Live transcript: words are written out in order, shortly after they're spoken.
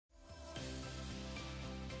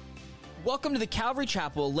Welcome to the Calvary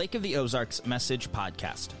Chapel Lake of the Ozarks Message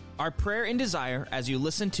Podcast. Our prayer and desire as you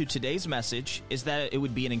listen to today's message is that it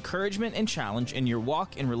would be an encouragement and challenge in your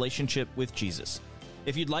walk and relationship with Jesus.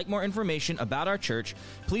 If you'd like more information about our church,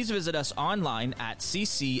 please visit us online at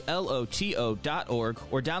ccloto.org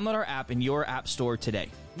or download our app in your app store today.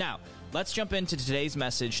 Now, let's jump into today's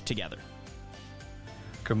message together.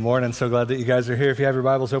 Good morning. So glad that you guys are here. If you have your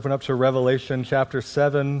Bibles, open up to Revelation chapter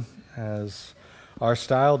 7 as our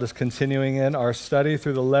style, just continuing in our study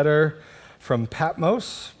through the letter from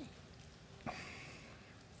Patmos.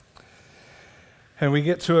 And we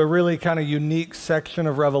get to a really kind of unique section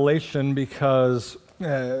of Revelation because,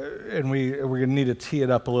 we're going to need to tee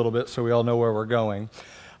it up a little bit so we all know where we're going.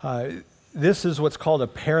 This is what's called a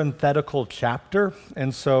parenthetical chapter.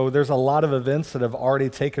 And so there's a lot of events that have already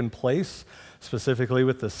taken place, specifically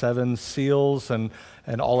with the seven seals and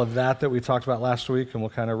all of that we talked about last week, and we'll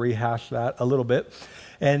kind of rehash that a little bit.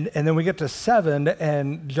 And then we get to 7,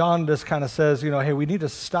 and John just kind of says, hey, we need to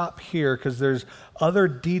stop here because there's other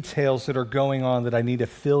details that are going on that I need to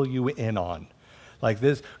fill you in on. Like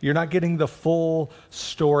this, you're not getting the full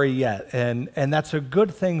story yet. And that's a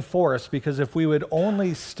good thing for us, because if we would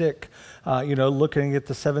only stick, looking at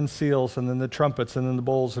the seven seals and then the trumpets and then the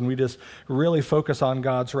bowls, and we just really focus on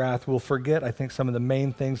God's wrath, we'll forget, I think, some of the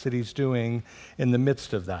main things that he's doing in the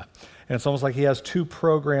midst of that. And it's almost like he has two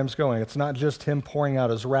programs going. It's not just him pouring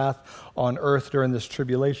out his wrath on earth during this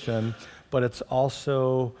tribulation, but it's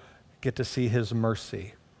also get to see his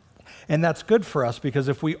mercy. And that's good for us, because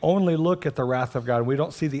if we only look at the wrath of God and we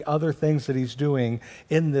don't see the other things that he's doing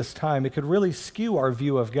in this time, it could really skew our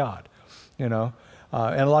view of God, And a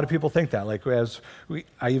lot of people think that.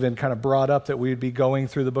 I even kind of brought up that we'd be going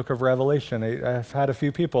through the book of Revelation. I've had a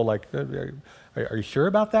few people like, are you sure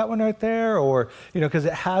about that one right there? Or, because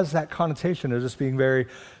it has that connotation of just being very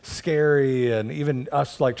scary, and even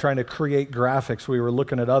us like trying to create graphics. We were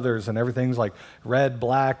looking at others and everything's like red,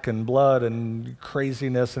 black, and blood and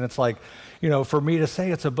craziness. And it's like, for me to say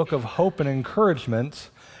it's a book of hope and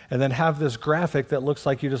encouragement and then have this graphic that looks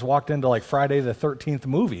like you just walked into like Friday the 13th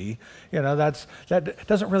movie, that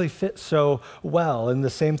doesn't really fit so well. And the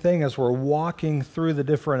same thing as we're walking through the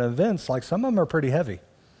different events, like some of them are pretty heavy.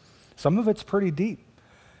 Some of it's pretty deep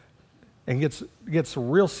and gets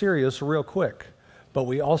real serious real quick. But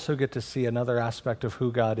we also get to see another aspect of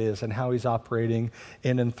who God is and how he's operating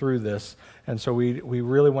in and through this. And so we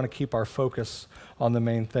really want to keep our focus on the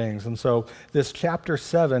main things. And so this chapter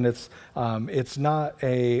 7, it's not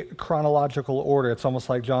a chronological order. It's almost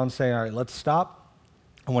like John saying, all right, let's stop.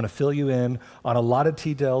 I want to fill you in on a lot of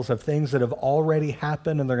details of things that have already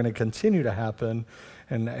happened and they're going to continue to happen.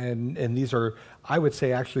 And these are, I would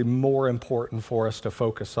say, actually more important for us to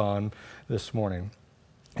focus on this morning.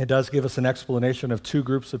 It does give us an explanation of two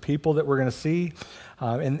groups of people that we're going to see,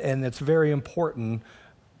 and it's very important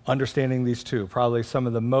understanding these two. Probably some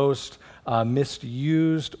of the most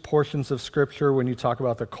misused portions of Scripture when you talk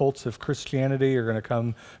about the cults of Christianity are going to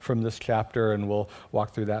come from this chapter, and we'll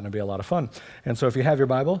walk through that, and it'll be a lot of fun. And so if you have your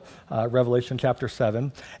Bible, Revelation chapter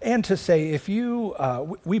 7, and to say if you,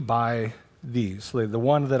 we buy these, the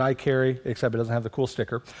one that I carry, except it doesn't have the cool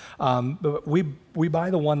sticker, but we buy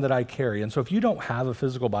the one that I carry. And so if you don't have a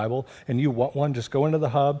physical Bible and you want one, just go into the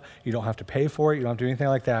hub. You don't have to pay for it. You don't have to do anything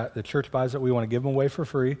like that. The church buys it. We want to give them away for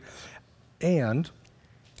free. And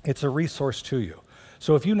it's a resource to you.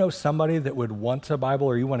 So if you know somebody that would want a Bible,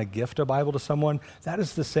 or you want to gift a Bible to someone, that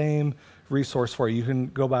is the same resource for you. You can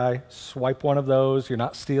go by, swipe one of those. You're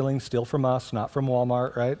not stealing. Steal from us, not from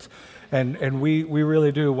Walmart, right? And we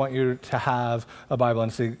really do want you to have a Bible.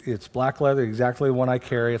 And see, it's black leather, exactly the one I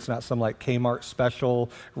carry. It's not some like Kmart special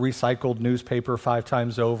recycled newspaper 5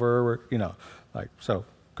 times over, so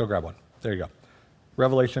go grab one. There you go.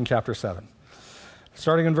 Revelation chapter 7.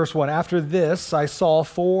 Starting in verse 1, after this I saw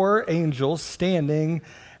 4 angels standing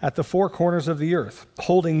at the 4 corners of the earth,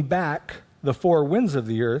 holding back the 4 winds of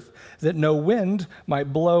the earth, that no wind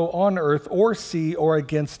might blow on earth or sea or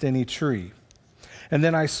against any tree. And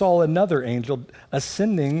then I saw another angel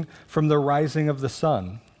ascending from the rising of the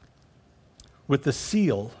sun with the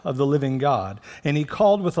seal of the living God. And he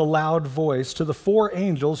called with a loud voice to the 4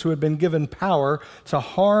 angels who had been given power to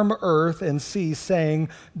harm earth and sea, saying,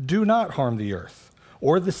 do not harm the earth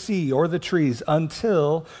or the sea or the trees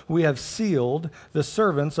until we have sealed the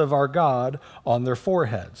servants of our God on their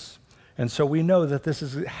foreheads. And so we know that this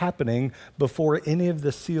is happening before any of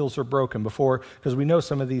the seals are broken, because we know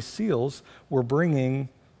some of these seals were bringing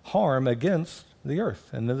harm against the earth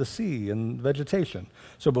and the sea and vegetation.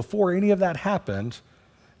 So before any of that happened,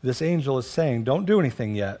 this angel is saying, don't do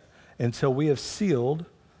anything yet until we have sealed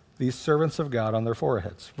these servants of God on their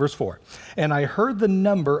foreheads. Verse 4, and I heard the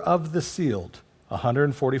number of the sealed,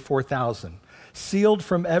 144,000, sealed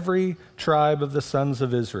from every tribe of the sons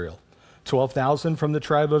of Israel. 12,000 from the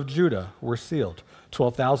tribe of Judah were sealed.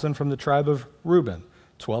 12,000 from the tribe of Reuben.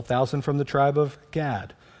 12,000 from the tribe of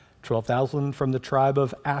Gad. 12,000 from the tribe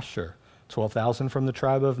of Asher. 12,000 from the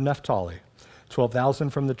tribe of Naphtali.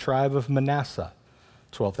 12,000 from the tribe of Manasseh.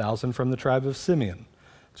 12,000 from the tribe of Simeon.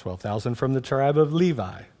 12,000 from the tribe of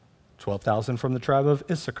Levi. 12,000 from the tribe of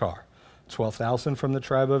Issachar. 12,000 from the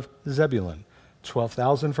tribe of Zebulun.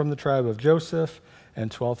 12,000 from the tribe of Joseph, and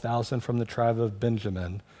 12,000 from the tribe of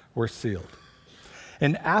Benjamin were sealed.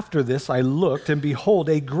 And after this I looked, and behold,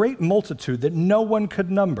 a great multitude that no one could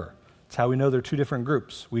number. That's how we know they're two different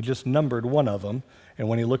groups. We just numbered one of them, and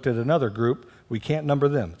when he looked at another group, we can't number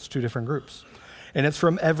them. It's two different groups. And it's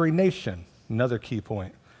from every nation. Another key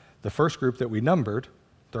point. The first group that we numbered,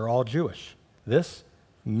 they're all Jewish. This,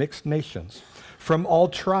 mixed nations. From all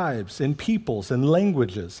tribes and peoples and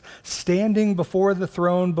languages, standing before the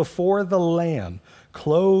throne, before the Lamb,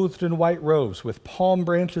 clothed in white robes with palm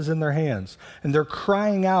branches in their hands. And they're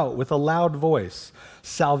crying out with a loud voice,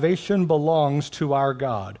 salvation belongs to our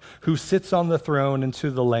God, who sits on the throne and to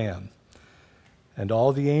the Lamb. And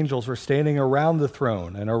all the angels were standing around the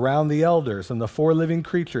throne and around the elders and the four living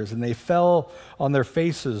creatures, and they fell on their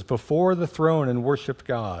faces before the throne and worshiped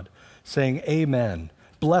God, saying, Amen.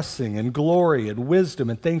 Blessing and glory and wisdom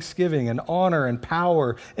and thanksgiving and honor and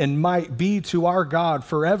power and might be to our God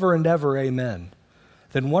forever and ever. Amen.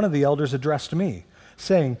 Then one of the elders addressed me,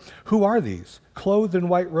 saying, Who are these, clothed in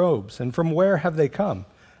white robes, and from where have they come?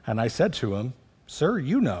 And I said to him, Sir,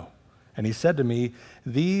 you know. And he said to me,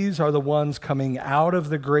 These are the ones coming out of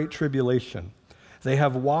the great tribulation. They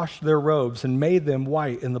have washed their robes and made them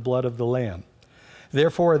white in the blood of the Lamb.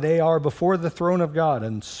 Therefore they are before the throne of God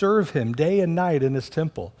and serve him day and night in his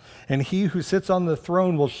temple. And he who sits on the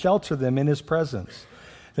throne will shelter them in his presence.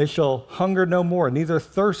 They shall hunger no more, neither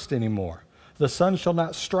thirst any more. The sun shall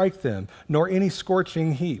not strike them, nor any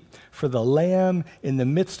scorching heat. For the Lamb in the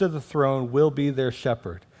midst of the throne will be their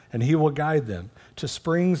shepherd, and he will guide them to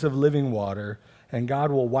springs of living water, and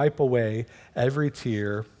God will wipe away every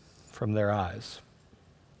tear from their eyes.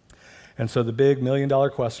 And so the big $1 million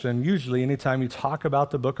question, usually anytime you talk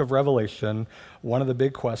about the book of Revelation, one of the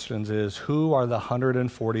big questions is, who are the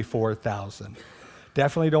 144,000?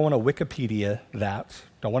 Definitely don't want to Wikipedia that.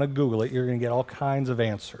 Don't want to Google it. You're going to get all kinds of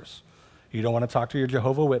answers. You don't want to talk to your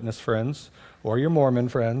Jehovah's Witness friends or your Mormon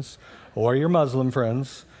friends or your Muslim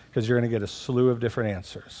friends, because you're going to get a slew of different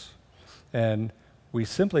answers. And we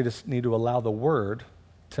simply just need to allow the Word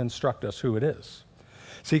to instruct us who it is.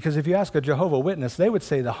 See, because if you ask a Jehovah's Witness, they would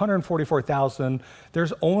say the 144,000,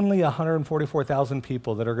 there's only 144,000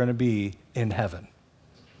 people that are going to be in heaven.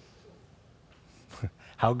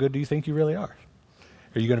 How good do you think you really are?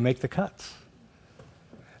 Are you going to make the cuts?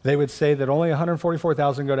 They would say that only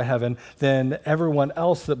 144,000 go to heaven, then everyone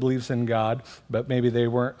else that believes in God, but maybe they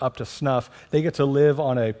weren't up to snuff, they get to live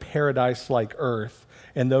on a paradise like earth,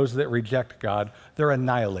 and those that reject God, they're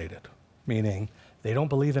annihilated, meaning they don't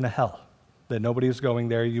believe in a hell. That nobody is going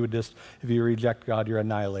there. You would just, if you reject God, you're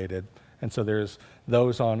annihilated. And so there's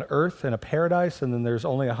those on earth in a paradise, and then there's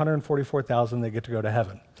only 144,000 that get to go to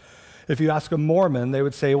heaven. If you ask a Mormon, they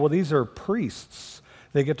would say, well, these are priests.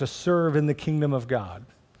 They get to serve in the kingdom of God.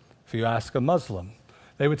 If you ask a Muslim,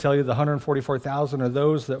 they would tell you the 144,000 are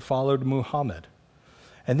those that followed Muhammad.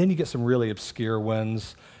 And then you get some really obscure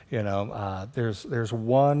ones. You know, there's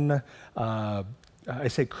one, I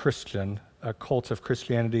say Christian, a cult of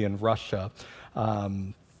Christianity in Russia,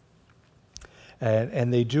 and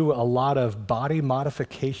they do a lot of body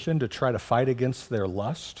modification to try to fight against their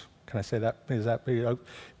lust. Can I say that? Is that,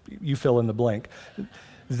 you fill in the blank.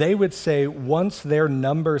 They would say once their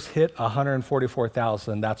numbers hit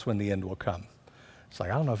 144,000, that's when the end will come. It's like,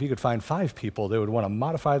 I don't know if you could find 5 people that would want to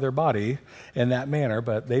modify their body in that manner,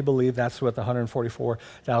 but they believe that's what the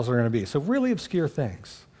 144,000 are going to be. So really obscure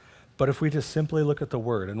things. But if we just simply look at the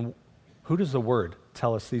Word, and who does the Word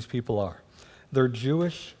tell us these people are? They're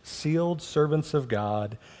Jewish, sealed servants of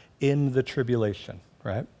God in the tribulation,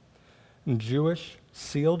 right? And Jewish,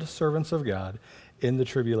 sealed servants of God in the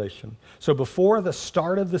tribulation. So before the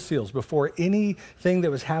start of the seals, before anything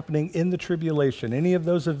that was happening in the tribulation, any of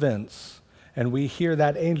those events, and we hear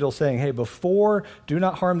that angel saying, hey, before, do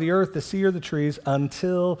not harm the earth, the sea, or the trees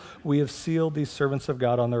until we have sealed these servants of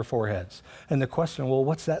God on their foreheads. And the question, well,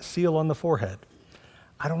 what's that seal on the forehead?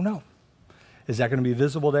 I don't know. Is that going to be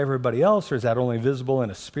visible to everybody else, or is that only visible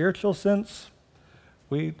in a spiritual sense?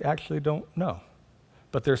 We actually don't know.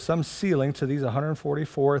 But there's some sealing to these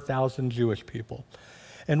 144,000 Jewish people.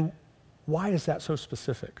 And why is that so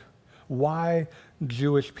specific? why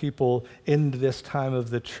Jewish people in this time of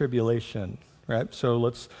the tribulation, right? So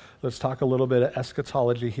let's talk a little bit of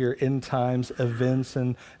eschatology here, end times, events,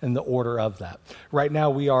 and the order of that. Right now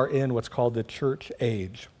we are in what's called the church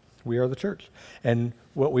age. We are the church. And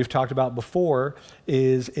what we've talked about before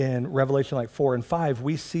is in Revelation like 4 and 5,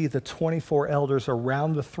 we see the 24 elders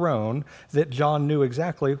around the throne that John knew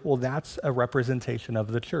exactly, well, that's a representation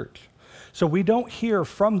of the church. So we don't hear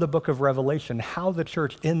from the book of Revelation how the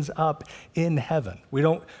church ends up in heaven. We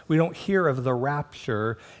don't hear of the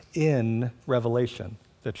rapture in Revelation.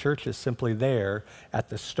 The church is simply there at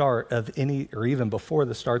the start of any, or even before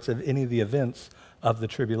the starts of any of the events of the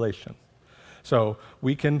tribulation. So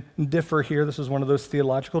we can differ here. This is one of those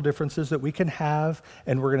theological differences that we can have,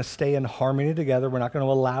 and we're going to stay in harmony together. We're not going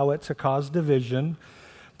to allow it to cause division.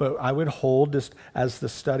 But I would hold, just as the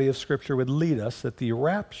study of Scripture would lead us, that the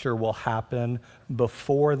rapture will happen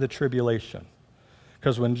before the tribulation.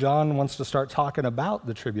 Because when John wants to start talking about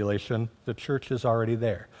the tribulation, the church is already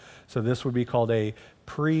there. So this would be called a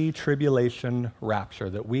pre-tribulation rapture,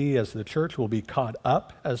 that we as the church will be caught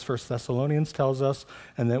up, as 1 Thessalonians tells us,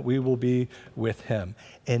 and that we will be with him.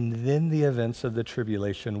 And then the events of the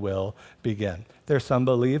tribulation will begin. There's some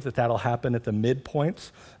believe that that'll happen at the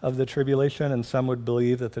midpoints of the tribulation, and some would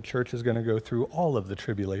believe that the church is going to go through all of the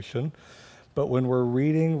tribulation. But when we're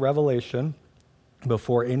reading Revelation,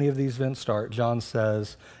 before any of these events start, John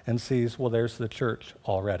says and sees, well, there's the church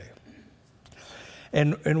already.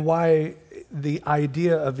 And why the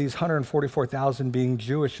idea of these 144,000 being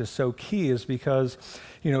Jewish is so key is because,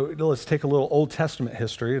 let's take a little Old Testament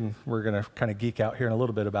history, and we're going to kind of geek out here in a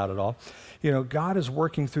little bit about it all. God is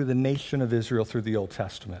working through the nation of Israel through the Old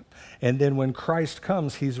Testament. And then when Christ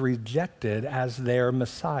comes, he's rejected as their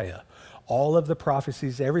Messiah. All of the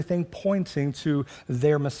prophecies, everything pointing to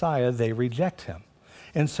their Messiah, they reject him.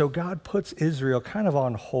 And so God puts Israel kind of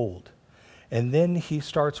on hold. And then he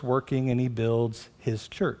starts working and he builds his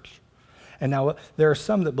church. And now there are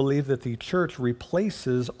some that believe that the church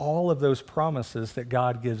replaces all of those promises that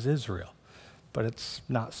God gives Israel. But it's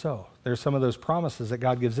not so. There's some of those promises that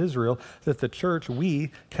God gives Israel that the church,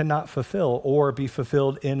 we cannot fulfill or be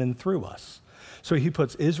fulfilled in and through us. So he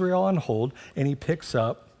puts Israel on hold and he picks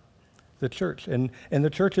up the church. And the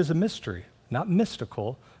church is a mystery, not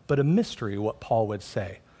mystical, but a mystery, what Paul would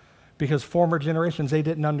say. Because former generations, they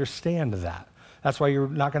didn't understand that. That's why you're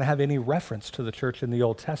not going to have any reference to the church in the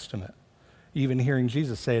Old Testament. Even hearing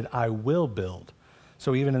Jesus say, I will build.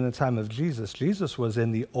 So even in the time of Jesus, Jesus was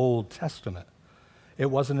in the Old Testament. It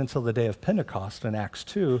wasn't until the day of Pentecost in Acts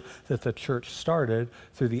 2 that the church started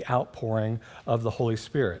through the outpouring of the Holy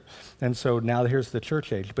Spirit. And so now here's the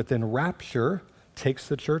church age. But then rapture takes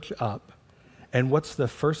the church up. And what's the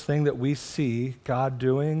first thing that we see God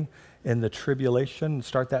doing in the tribulation,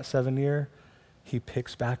 start that 7 year? He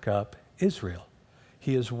picks back up Israel.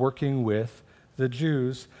 He is working with the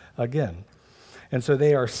Jews again. And so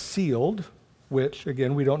they are sealed, which,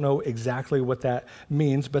 again, we don't know exactly what that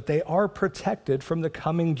means, but they are protected from the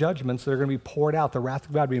coming judgments that are going to be poured out, the wrath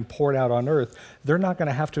of God being poured out on earth. They're not going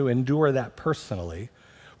to have to endure that personally,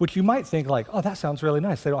 which you might think like, oh, that sounds really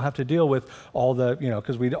nice. They don't have to deal with all the,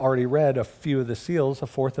 because we'd already read a few of the seals, a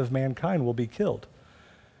fourth of mankind will be killed.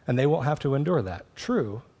 And they won't have to endure that.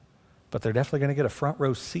 True, but they're definitely going to get a front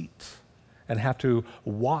row seat and have to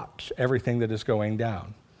watch everything that is going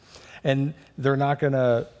down. And they're not going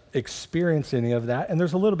to experience any of that. And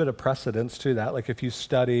there's a little bit of precedence to that. Like if you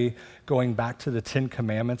study going back to the 10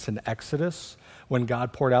 Commandments in Exodus, when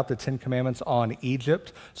God poured out the 10 Commandments on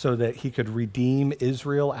Egypt so that he could redeem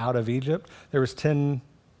Israel out of Egypt, there was 10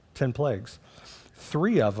 plagues.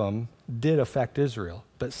 3 of them did affect Israel,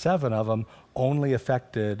 but 7 of them only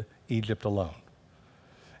affected Egypt alone.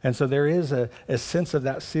 And so there is a sense of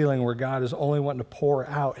that sealing where God is only wanting to pour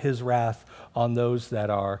out his wrath on those that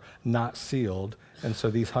are not sealed. And so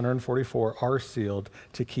these 144 are sealed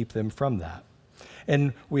to keep them from that.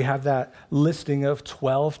 And we have that listing of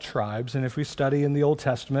 12 tribes. And if we study in the Old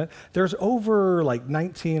Testament, there's over like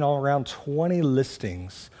 19, all around 20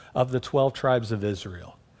 listings of the 12 tribes of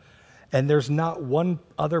Israel. And there's not one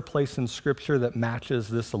other place in Scripture that matches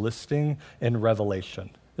this listing in Revelation.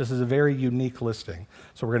 This is a very unique listing.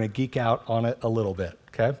 So we're going to geek out on it a little bit,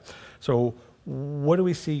 okay? So what do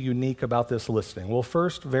we see unique about this listing? Well,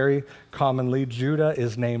 first, very commonly, Judah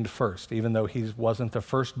is named first, even though he wasn't the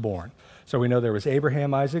firstborn. So we know there was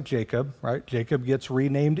Abraham, Isaac, Jacob, right? Jacob gets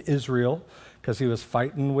renamed Israel because he was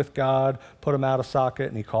fighting with God, put him out of socket,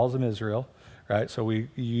 and he calls him Israel, right? So we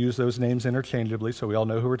use those names interchangeably, so we all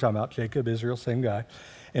know who we're talking about. Jacob, Israel, same guy.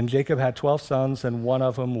 And Jacob had 12 sons, and one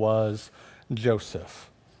of them was Joseph.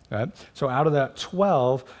 Right? So out of that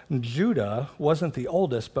 12, Judah wasn't the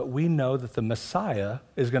oldest, but we know that the Messiah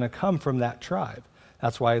is going to come from that tribe.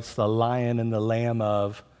 That's why it's the Lion and the Lamb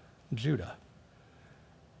of Judah.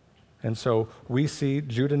 And so we see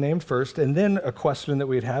Judah named first. And then a question that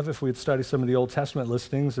we'd have if we'd study some of the Old Testament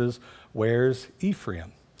listings is, where's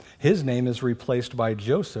Ephraim? His name is replaced by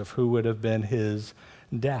Joseph, who would have been his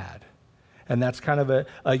dad. And that's kind of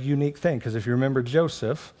a unique thing, because if you remember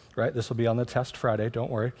Joseph, right, this will be on the test Friday,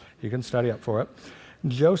 don't worry, you can study up for it.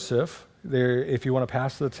 Joseph, there, if you want to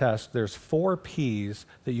pass the test, there's 4 P's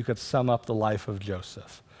that you could sum up the life of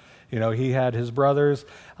Joseph. You know, he had his brothers,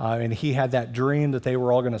 and he had that dream that they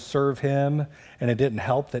were all going to serve him, and it didn't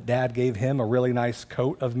help that Dad gave him a really nice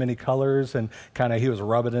coat of many colors, and kind of he was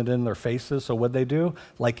rubbing it in their faces. So what'd they do?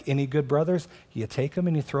 Like any good brothers, you take them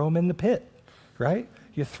and you throw them in the pit, right?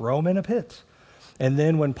 You throw them in a pit. And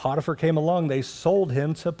then when Potiphar came along, they sold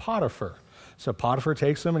him to Potiphar. So Potiphar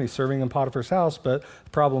takes him, and he's serving in Potiphar's house, but the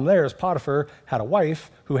problem there is Potiphar had a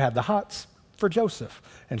wife who had the hots for Joseph,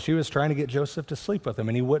 and she was trying to get Joseph to sleep with him,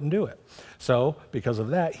 and he wouldn't do it. So because of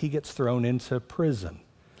that, he gets thrown into prison.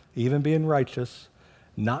 Even being righteous,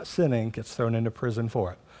 not sinning, gets thrown into prison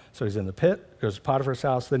for it. So he's in the pit, goes to Potiphar's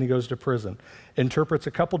house, then he goes to prison. Interprets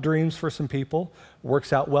a couple dreams for some people,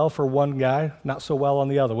 works out well for one guy, not so well on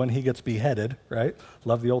the other one. He gets beheaded, right?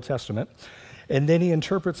 Love the Old Testament. And then he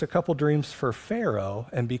interprets a couple dreams for Pharaoh,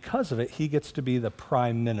 and because of it, he gets to be the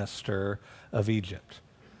prime minister of Egypt,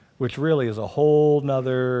 which really is a whole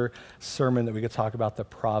nother sermon that we could talk about the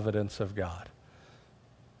providence of God.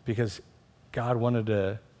 Because God wanted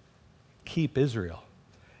to keep Israel.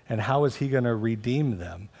 And how is he going to redeem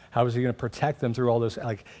them? How is he going to protect them through all this?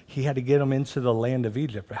 Like, he had to get them into the land of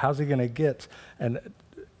Egypt. How's he going to get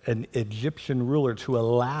an Egyptian ruler to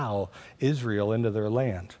allow Israel into their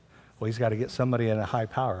land? Well, he's got to get somebody in a high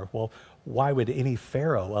power. Well, why would any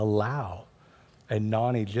Pharaoh allow a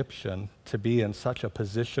non-Egyptian to be in such a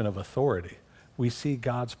position of authority? We see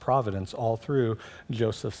God's providence all through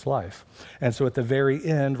Joseph's life. And so at the very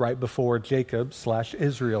end, right before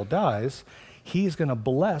Jacob/Israel dies, he's going to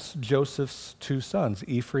bless Joseph's 2 sons,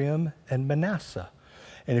 Ephraim and Manasseh.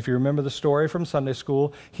 And if you remember the story from Sunday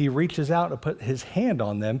school, he reaches out and put his hand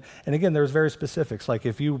on them. And again, there's very specifics. Like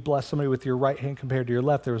if you bless somebody with your right hand compared to your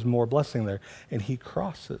left, there was more blessing there. And he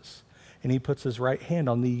crosses, and he puts his right hand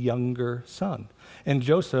on the younger son. And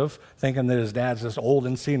Joseph, thinking that his dad's just old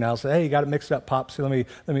and senile, said, "Hey, you got it mixed up, Pops. Let me.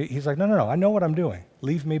 He's like, no, I know what I'm doing.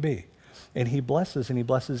 Leave me be." And he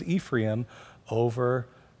blesses Ephraim over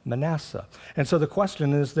Manasseh. And so the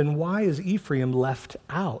question is, then why is Ephraim left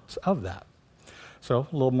out of that? So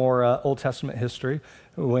a little more Old Testament history.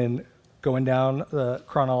 When going down the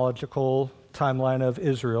chronological timeline of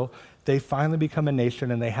Israel, they finally become a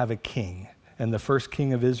nation and they have a king. And the first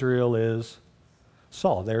king of Israel is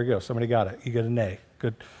Saul. There we go. Somebody got it. You get an A.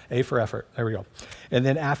 Good. A for effort. There we go. And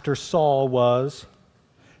then after Saul was,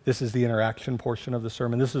 this is the interaction portion of the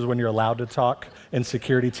sermon. This is when you're allowed to talk and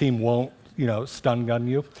security team won't, stun gun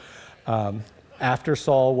you. After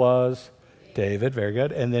Saul was David. Very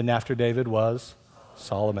good. And then after David was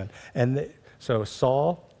Solomon. And so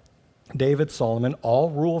Saul, David, Solomon, all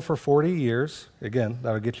rule for 40 years. Again,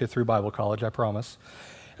 that'll get you through Bible college, I promise.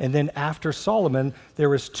 And then after Solomon, there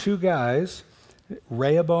was 2 guys,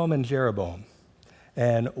 Rehoboam and Jeroboam.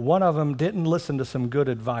 And one of them didn't listen to some good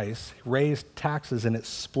advice, raised taxes, and it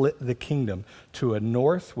split the kingdom to a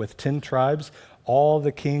north with 10 tribes. All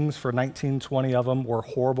the kings, for 19, 20 of them, were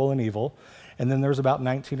horrible and evil. And then there's about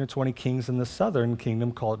 19 or 20 kings in the southern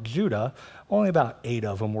kingdom called Judah. Only about 8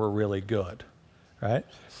 of them were really good, right?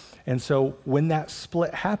 And so when that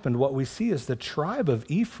split happened, what we see is the tribe of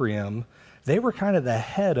Ephraim, they were kind of the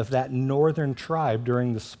head of that northern tribe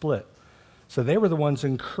during the split. So they were the ones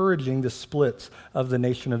encouraging the splits of the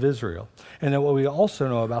nation of Israel. And then what we also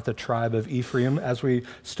know about the tribe of Ephraim as we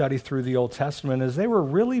study through the Old Testament is they were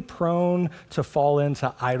really prone to fall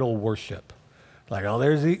into idol worship. Like, oh,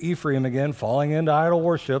 there's Ephraim again, falling into idol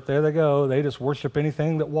worship. There they go. They just worship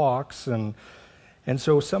anything that walks. And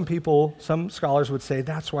so some scholars would say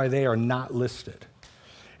that's why they are not listed.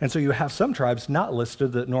 And so you have some tribes not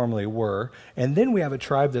listed that normally were, and then we have a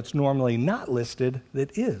tribe that's normally not listed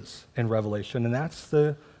that is in Revelation, and that's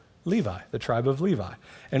the tribe of Levi.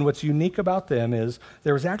 And what's unique about them is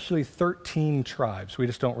there was actually 13 tribes. We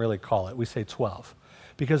just don't really call it. We say 12.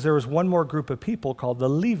 Because there was one more group of people called the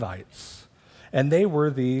Levites. And they were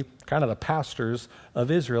the kind of the pastors of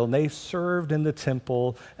Israel, and they served in the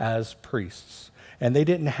temple as priests. And they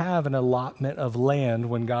didn't have an allotment of land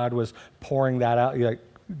when God was pouring that out,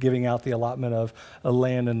 giving out the allotment of a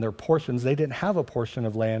land and their portions. They didn't have a portion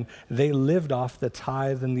of land. They lived off the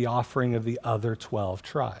tithe and the offering of the other 12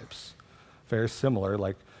 tribes. Very similar,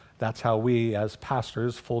 like that's how we as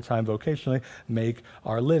pastors, full-time vocationally, make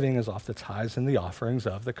our living is off the tithes and the offerings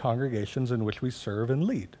of the congregations in which we serve and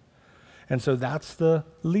lead. And so that's the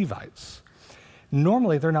Levites.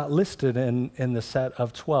 Normally, they're not listed in the set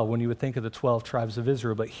of 12 when you would think of the 12 tribes of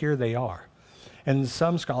Israel, but here they are. And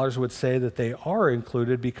some scholars would say that they are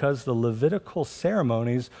included because the Levitical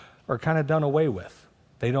ceremonies are kind of done away with.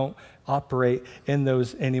 They don't operate in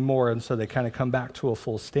those anymore, and so they kind of come back to a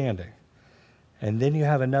full standing. And then you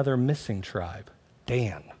have another missing tribe,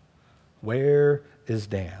 Dan. Where is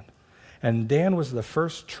Dan? And Dan was the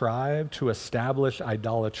first tribe to establish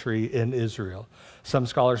idolatry in Israel. Some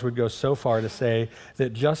scholars would go so far to say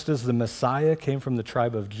that just as the Messiah came from the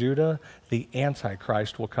tribe of Judah, the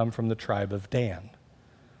Antichrist will come from the tribe of Dan.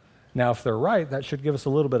 Now, if they're right, that should give us a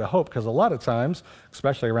little bit of hope, because a lot of times,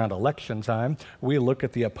 especially around election time, we look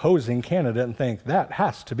at the opposing candidate and think, that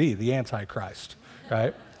has to be the Antichrist,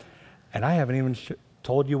 right? And I haven't even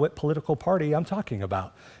told you what political party I'm talking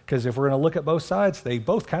about, because if we're going to look at both sides, they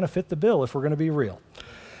both kind of fit the bill if we're going to be real.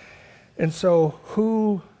 And so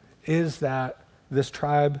who is this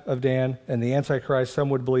tribe of Dan and the Antichrist? Some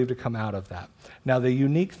would believe to come out of that. Now, the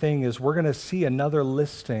unique thing is we're going to see another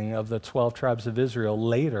listing of the 12 tribes of Israel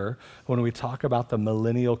later when we talk about the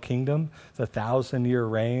millennial kingdom, the 1,000-year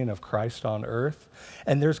reign of Christ on earth.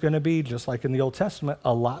 And there's going to be, just like in the Old Testament,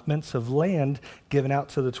 allotments of land given out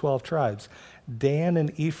to the 12 tribes. Dan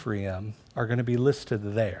and Ephraim are going to be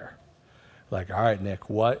listed there. Like, all right, Nick,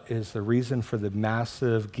 what is the reason for the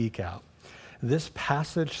massive geek out? This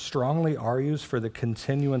passage strongly argues for the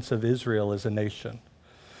continuance of Israel as a nation.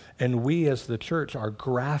 And we as the church are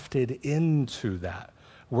grafted into that.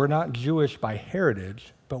 We're not Jewish by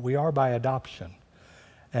heritage, but we are by adoption.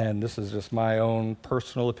 And this is just my own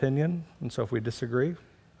personal opinion. And so if we disagree,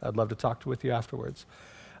 I'd love to talk with you afterwards.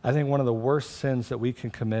 I think one of the worst sins that we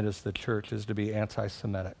can commit as the church is to be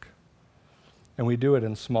anti-Semitic. And we do it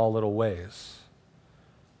in small little ways.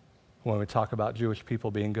 When we talk about Jewish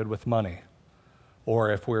people being good with money,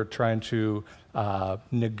 or if we're trying to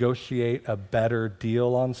negotiate a better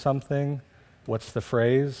deal on something, what's the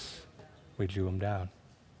phrase? We Jew them down.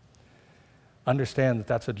 Understand that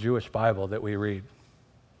that's a Jewish Bible that we read.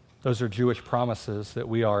 Those are Jewish promises that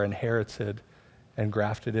we are inherited and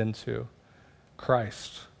grafted into.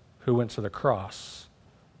 Christ, who went to the cross,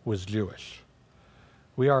 was Jewish.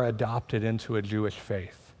 We are adopted into a Jewish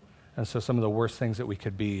faith. And so some of the worst things that we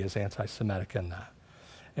could be is anti-Semitic in that.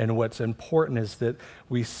 And what's important is that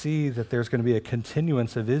we see that there's going to be a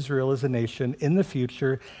continuance of Israel as a nation in the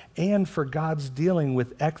future, and for God's dealing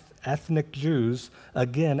with ethnic Jews,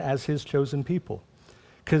 again, as his chosen people.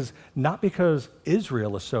 Not because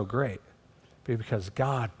Israel is so great, but because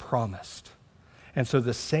God promised. And so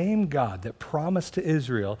the same God that promised to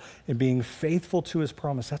Israel and being faithful to his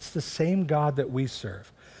promise, that's the same God that we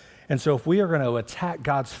serve. And so if we are going to attack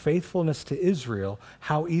God's faithfulness to Israel,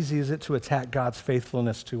 how easy is it to attack God's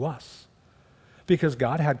faithfulness to us? Because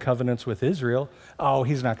God had covenants with Israel. Oh,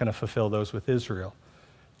 he's not going to fulfill those with Israel.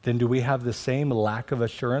 Then do we have the same lack of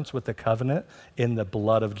assurance with the covenant in the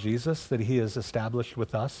blood of Jesus that he has established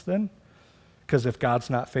with us then? Because if God's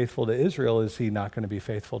not faithful to Israel, is he not going to be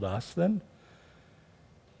faithful to us then?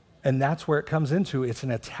 And that's where it comes into, it's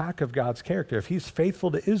an attack of God's character. If he's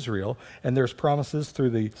faithful to Israel, and there's promises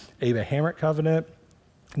through the Abrahamic covenant,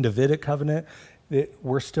 Davidic covenant, that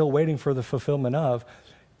we're still waiting for the fulfillment of,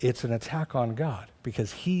 it's an attack on God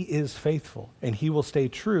because he is faithful and he will stay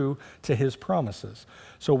true to his promises.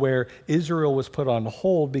 So where Israel was put on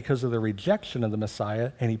hold because of the rejection of the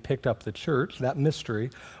Messiah and he picked up the church, that mystery,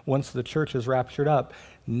 once the church is raptured up,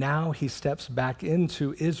 now he steps back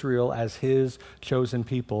into Israel as his chosen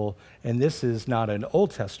people. And this is not an Old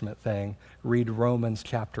Testament thing. Read Romans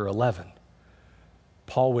chapter 11.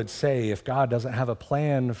 Paul would say, if God doesn't have a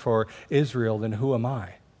plan for Israel, then who am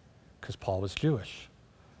I? Because Paul was Jewish.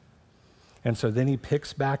 And so then he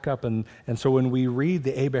picks back up, and so when we read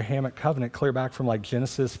the Abrahamic covenant, clear back from like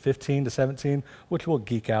Genesis 15 to 17, which we'll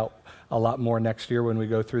geek out a lot more next year when we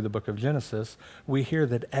go through the book of Genesis, we hear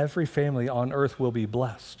that every family on earth will be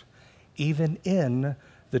blessed. Even in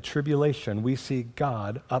the tribulation, we see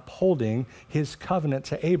God upholding his covenant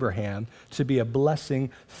to Abraham to be a blessing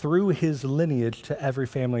through his lineage to every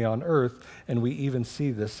family on earth, and we even see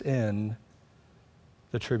this in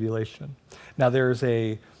the tribulation. Now there's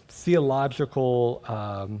a theological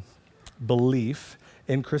belief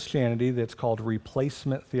in Christianity that's called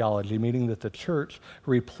replacement theology, meaning that the church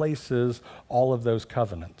replaces all of those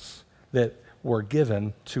covenants that were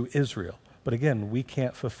given to Israel. But again, we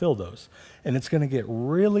can't fulfill those. And it's going to get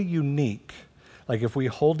really unique. Like if we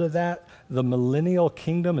hold to that, the millennial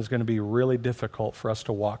kingdom is going to be really difficult for us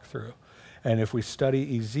to walk through. And if we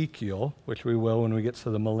study Ezekiel, which we will when we get to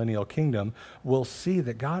the millennial kingdom, we'll see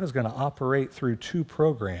that God is going to operate through two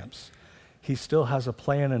programs. He still has a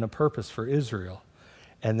plan and a purpose for Israel,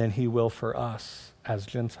 and then he will for us as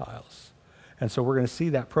Gentiles. And so we're going to see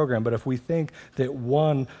that program. But if we think that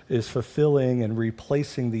one is fulfilling and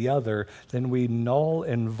replacing the other, then we null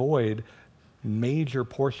and void major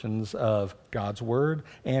portions of God's word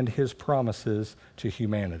and his promises to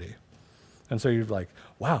humanity. And so you're like,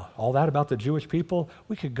 wow, all that about the Jewish people?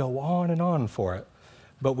 We could go on and on for it.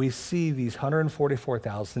 But we see these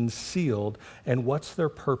 144,000 sealed, and what's their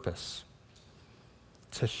purpose?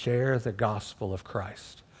 To share the gospel of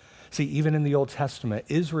Christ. See, even in the Old Testament,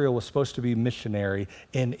 Israel was supposed to be missionary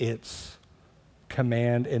in its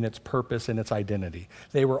command, in its purpose, in its identity.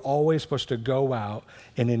 They were always supposed to go out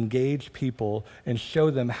and engage people and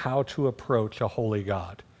show them how to approach a holy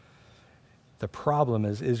God. The problem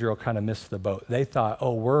is Israel kind of missed the boat. They thought,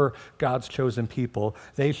 oh, we're God's chosen people.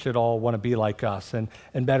 They should all want to be like us. And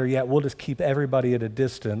better yet, we'll just keep everybody at a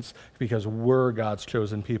distance because we're God's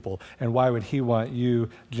chosen people. And why would he want you,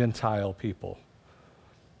 Gentile people?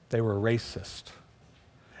 They were racist.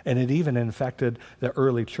 And it even infected the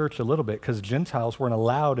early church a little bit because Gentiles weren't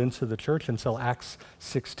allowed into the church until Acts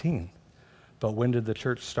 16. But when did the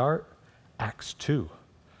church start? Acts 2.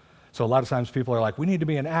 So a lot of times people are like, we need to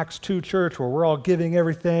be an Acts 2 church where we're all giving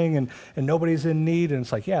everything and nobody's in need. And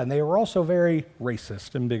it's like, yeah, and they were also very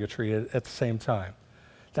racist and bigotry at the same time.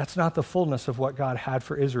 That's not the fullness of what God had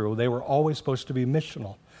for Israel. They were always supposed to be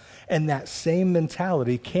missional. And that same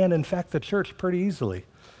mentality can infect the church pretty easily.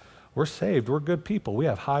 We're saved. We're good people. We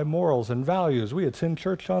have high morals and values. We attend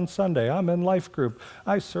church on Sunday. I'm in life group.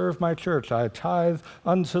 I serve my church. I tithe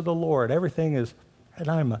unto the Lord. Everything's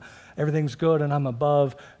good, and I'm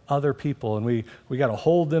above other people. And we got to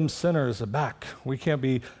hold them sinners back. We can't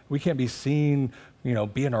be seen,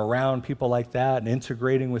 being around people like that and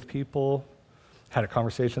integrating with people. Had a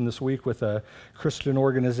conversation this week with a Christian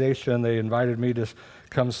organization. They invited me to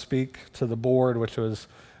come speak to the board, which was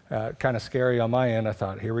kind of scary on my end. I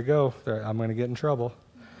thought, here we go. I'm going to get in trouble.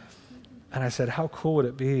 And I said, how cool would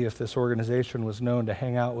it be if this organization was known to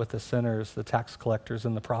hang out with the sinners, the tax collectors,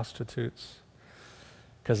 and the prostitutes?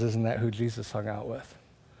 Because isn't that who Jesus hung out with?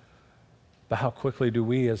 But how quickly do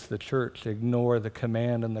we as the church ignore the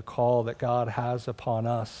command and the call that God has upon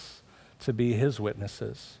us to be his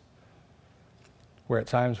witnesses? Where at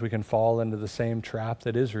times we can fall into the same trap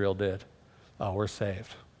that Israel did. Oh, we're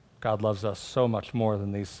saved. God loves us so much more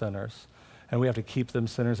than these sinners. And we have to keep them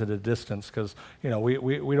sinners at a distance because,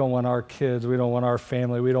 we don't want our kids, we don't want our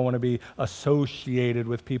family, we don't want to be associated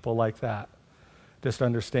with people like that. Just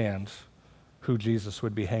understand who Jesus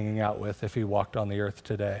would be hanging out with if he walked on the earth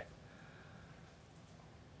today.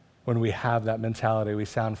 When we have that mentality, we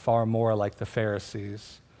sound far more like the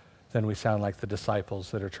Pharisees than we sound like the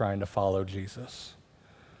disciples that are trying to follow Jesus.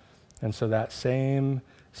 And so that same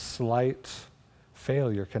slight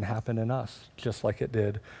failure can happen in us, just like it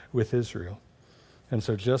did with Israel. And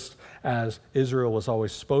so just as Israel was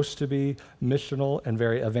always supposed to be missional and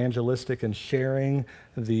very evangelistic and sharing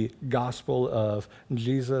the gospel of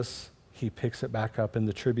Jesus, he picks it back up in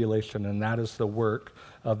the tribulation, and that is the work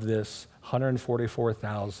of this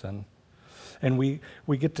 144,000. And we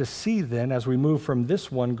get to see then, as we move from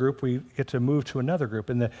this one group, we get to move to another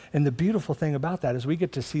group. And the beautiful thing about that is we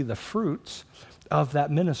get to see the fruits of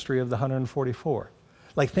that ministry of the 144.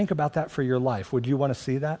 Like, think about that for your life. Would you want to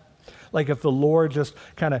see that? Like if the Lord just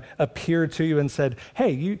kind of appeared to you and said,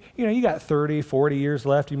 hey, you got 30, 40 years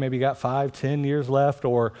left. You maybe got 5, 10 years left.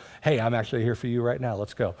 Or, hey, I'm actually here for you right now.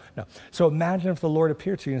 Let's go. No. So imagine if the Lord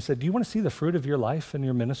appeared to you and said, do you want to see the fruit of your life and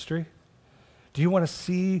your ministry? Do you want to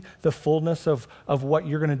see the fullness of what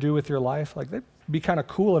you're going to do with your life? Like, that'd be kind of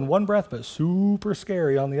cool in one breath, but super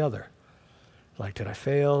scary on the other. Like, did I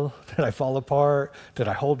fail? Did I fall apart? Did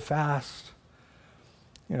I hold fast?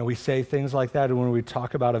 We say things like that when we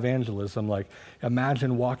talk about evangelism, like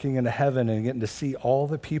imagine walking into heaven and getting to see all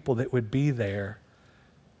the people that would be there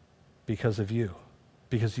because of you,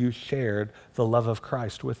 because you shared the love of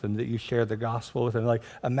Christ with them, that you shared the gospel with them. Like,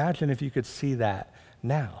 imagine if you could see that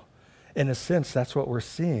now. In a sense, that's what we're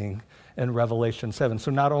seeing in Revelation 7.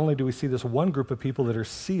 So not only do we see this one group of people that are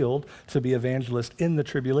sealed to be evangelists in the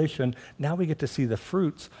tribulation, now we get to see the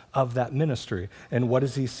fruits of that ministry. And what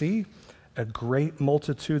does he see? A great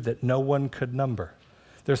multitude that no one could number.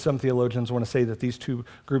 There's some theologians who want to say that these two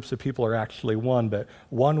groups of people are actually one, but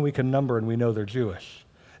one we can number and we know they're Jewish.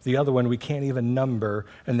 The other one we can't even number,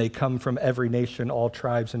 and they come from every nation, all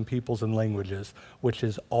tribes and peoples and languages, which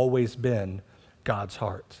has always been God's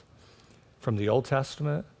heart. From the Old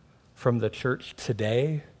Testament, from the church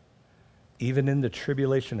today, even in the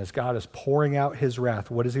tribulation, as God is pouring out his wrath,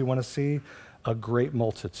 what does he want to see? A great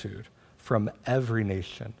multitude from every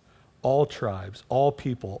nation, all tribes, all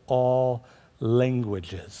people, all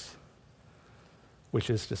languages, which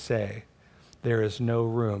is to say, there is no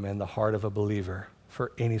room in the heart of a believer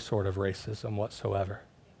for any sort of racism whatsoever.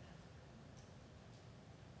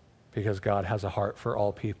 Because God has a heart for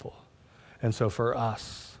all people. And so for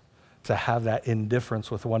us to have that indifference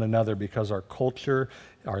with one another because our culture,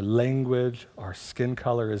 our language, our skin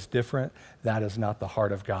color is different, that is not the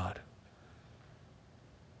heart of God.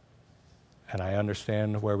 And I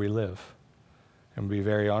understand where we live. And to be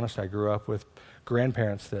very honest, I grew up with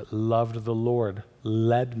grandparents that loved the Lord,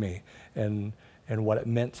 led me in what it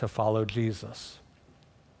meant to follow Jesus.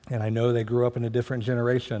 And I know they grew up in a different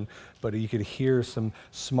generation, but you could hear some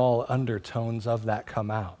small undertones of that come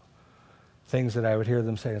out. Things that I would hear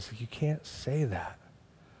them say, it's like, you can't say that.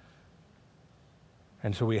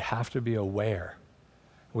 And so we have to be aware.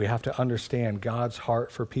 We have to understand God's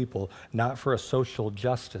heart for people, not for a social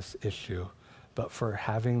justice issue, but for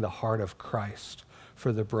having the heart of Christ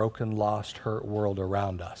for the broken, lost, hurt world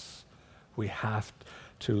around us. We have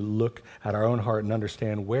to look at our own heart and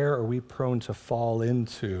understand, where are we prone to fall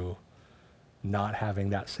into not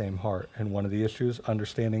having that same heart? And one of the issues,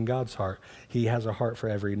 understanding God's heart. He has a heart for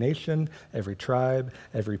every nation, every tribe,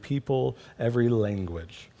 every people, every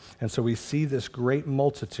language. And so we see this great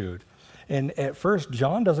multitude. And at first,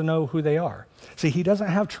 John doesn't know who they are. See, he doesn't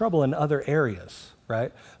have trouble in other areas,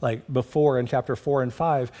 right? Like before in chapter 4 and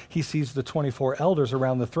 5, he sees the 24 elders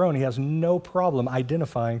around the throne. He has no problem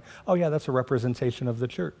identifying, oh yeah, that's a representation of the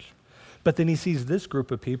church. But then he sees this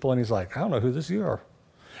group of people and he's like, I don't know who this you are.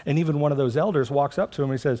 And even one of those elders walks up to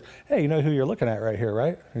him and he says, hey, you know who you're looking at right here,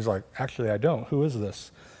 right? He's like, actually, I don't. Who is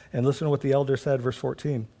this? And listen to what the elder said, verse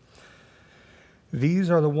 14. These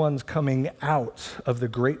are the ones coming out of the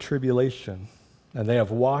great tribulation, and they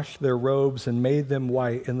have washed their robes and made them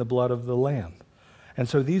white in the blood of the Lamb. And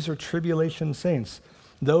so these are tribulation saints,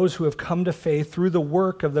 those who have come to faith through the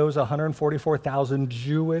work of those 144,000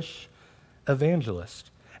 Jewish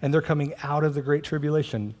evangelists. And they're coming out of the great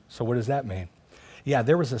tribulation. So what does that mean? Yeah,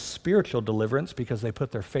 there was a spiritual deliverance because they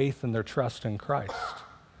put their faith and their trust in Christ.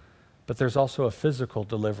 But there's also a physical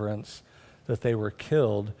deliverance that they were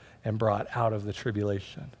killed and brought out of the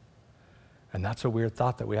tribulation. And that's a weird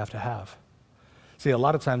thought that we have to have. See, a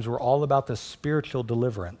lot of times we're all about the spiritual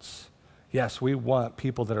deliverance. Yes, we want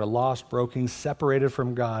people that are lost, broken, separated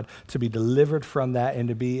from God to be delivered from that and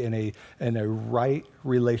to be in a right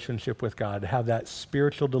relationship with God, to have that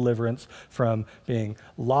spiritual deliverance from being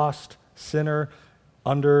lost, sinner,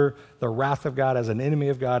 under the wrath of God as an enemy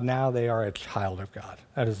of God. Now they are a child of God.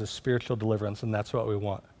 That is a spiritual deliverance, and that's what we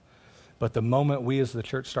want. But the moment we as the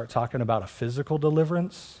church start talking about a physical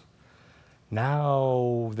deliverance,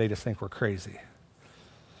 now they just think we're crazy.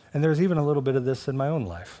 And there's even a little bit of this in my own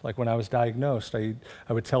life. Like when I was diagnosed, I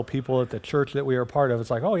would tell people at the church that we were a part of,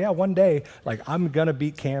 it's like, oh yeah, one day, like I'm going to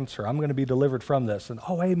beat cancer. I'm going to be delivered from this. And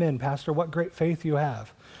oh, amen, Pastor, what great faith you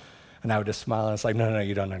have. And I would just smile and it's like, no,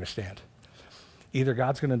 you don't understand. Either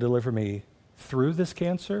God's going to deliver me through this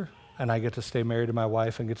cancer and I get to stay married to my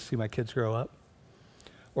wife and get to see my kids grow up,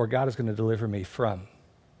 or God is going to deliver me from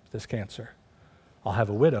this cancer. I'll have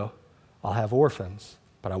a widow, I'll have orphans,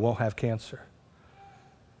 but I won't have cancer.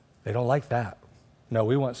 They don't like that. No,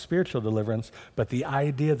 we want spiritual deliverance, but the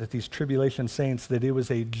idea that these tribulation saints, that it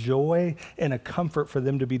was a joy and a comfort for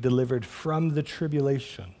them to be delivered from the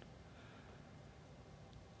tribulation,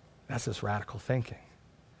 that's this radical thinking.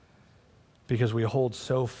 Because we hold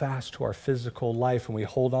so fast to our physical life and we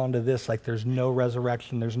hold on to this like there's no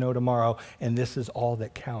resurrection, there's no tomorrow, and this is all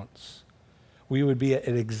that counts. We would be at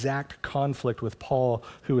an exact conflict with Paul,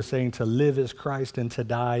 who was saying to live is Christ and to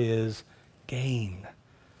die is gain.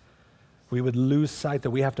 We would lose sight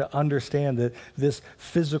that we have to understand that this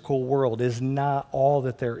physical world is not all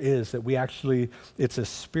that there is, that it's a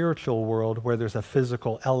spiritual world where there's a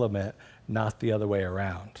physical element, not the other way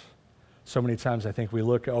around. So many times I think we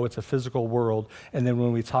look, oh, it's a physical world, and then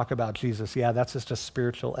when we talk about Jesus, yeah, that's just a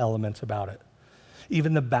spiritual element about it.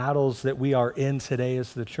 Even the battles that we are in today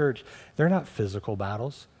as the church, they're not physical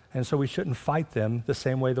battles, and so we shouldn't fight them the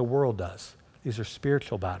same way the world does. These are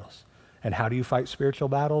spiritual battles. And how do you fight spiritual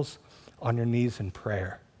battles? On your knees in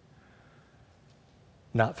prayer.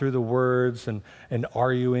 Not through the words and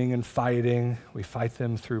arguing and fighting. We fight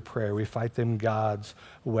them through prayer. We fight them God's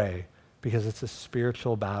way, because it's a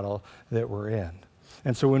spiritual battle that we're in.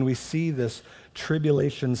 And so when we see this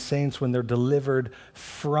tribulation saints, when they're delivered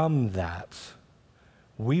from that,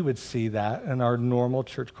 we would see that in our normal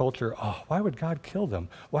church culture. Oh, why would God kill them?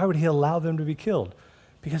 Why would he allow them to be killed?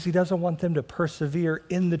 Because he doesn't want them to persevere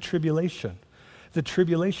in the tribulation. The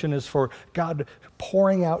tribulation is for God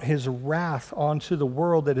pouring out his wrath onto the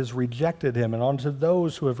world that has rejected him and onto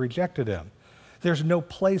those who have rejected him. There's no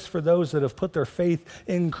place for those that have put their faith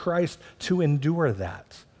in Christ to endure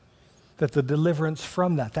that. That the deliverance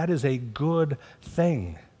from that is a good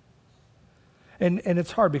thing. And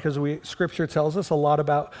it's hard because Scripture tells us a lot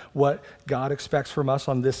about what God expects from us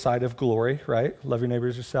on this side of glory, right? Love your neighbor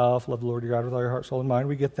as yourself, love the Lord your God with all your heart, soul, and mind.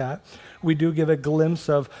 We get that. We do give a glimpse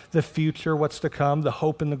of the future, what's to come, the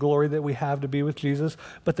hope and the glory that we have to be with Jesus.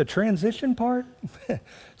 But the transition part,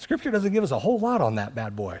 Scripture doesn't give us a whole lot on that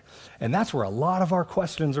bad boy. And that's where a lot of our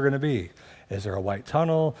questions are going to be. Is there a white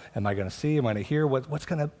tunnel? Am I going to see? Am I going to hear? What's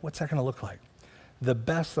that going to look like? The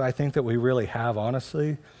best that I think that we really have,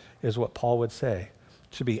 honestly, is what Paul would say,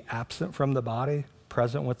 to be absent from the body,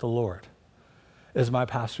 present with the Lord. As my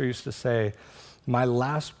pastor used to say, my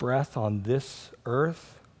last breath on this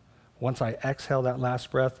earth, once I exhale that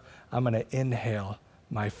last breath, I'm going to inhale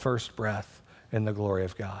my first breath in the glory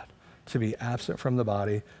of God. To be absent from the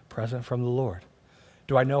body, present from the Lord.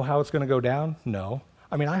 Do I know how it's going to go down? No.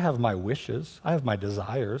 I mean, I have my wishes, I have my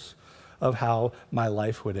desires of how my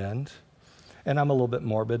life would end. And I'm a little bit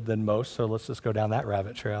morbid than most, so let's just go down that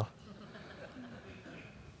rabbit trail.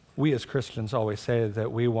 We as Christians always say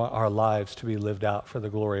that we want our lives to be lived out for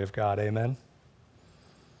the glory of God. Amen?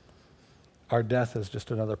 Our death is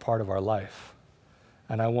just another part of our life.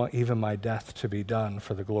 And I want even my death to be done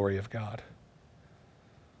for the glory of God.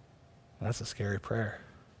 And that's a scary prayer,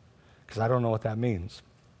 because I don't know what that means.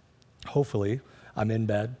 Hopefully, I'm in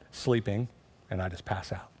bed, sleeping, and I just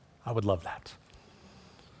pass out. I would love that.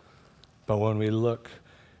 But when we look,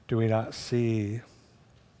 do we not see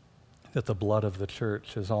that the blood of the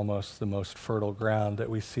church is almost the most fertile ground that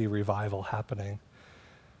we see revival happening?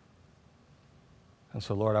 And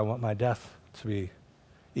so, Lord, I want my death to be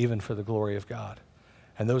even for the glory of God.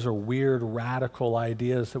 And those are weird, radical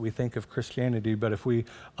ideas that we think of Christianity, but if we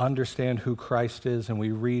understand who Christ is and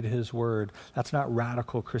we read his word, that's not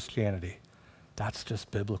radical Christianity. That's just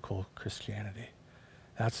biblical Christianity.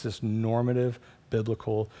 That's just normative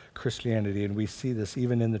biblical Christianity, and we see this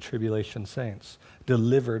even in the tribulation saints,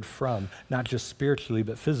 delivered from, not just spiritually,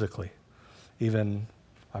 but physically. Even,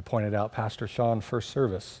 I pointed out Pastor Sean, first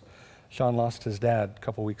service. Sean lost his dad a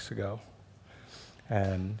couple weeks ago,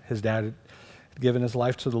 and his dad had given his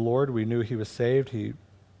life to the Lord. We knew he was saved. And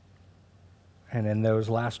in those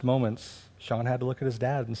last moments, Sean had to look at his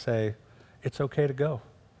dad and say, it's okay to go.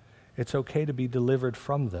 It's okay to be delivered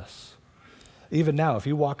from this. Even now, if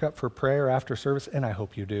you walk up for prayer after service, and I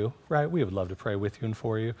hope you do, right? We would love to pray with you and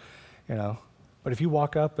for you, But if you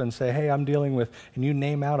walk up and say, hey, I'm dealing with, and you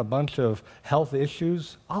name out a bunch of health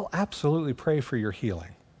issues, I'll absolutely pray for your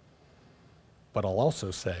healing. But I'll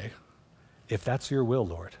also say, if that's your will,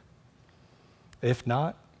 Lord. If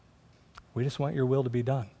not, we just want your will to be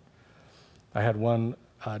done. I had one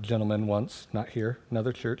gentleman once, not here,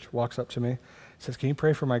 another church, walks up to me, says, can you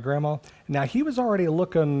pray for my grandma? Now, he was already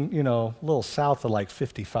looking, a little south of like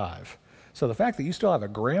 55. So the fact that you still have a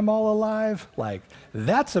grandma alive,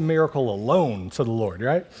 that's a miracle alone to the Lord,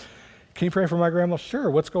 right? Can you pray for my grandma? Sure,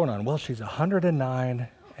 what's going on? Well, she's 109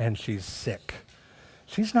 and she's sick.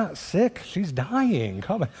 She's not sick, she's dying.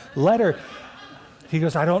 Come on, let her. He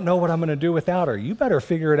goes, I don't know what I'm going to do without her. You better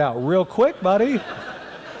figure it out real quick, buddy.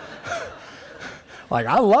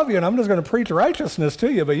 I love you, and I'm just going to preach righteousness to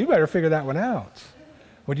you, but you better figure that one out.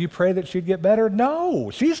 Would you pray that she'd get better? No,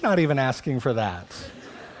 she's not even asking for that.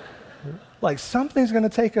 Something's going to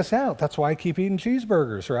take us out. That's why I keep eating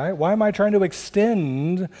cheeseburgers, right? Why am I trying to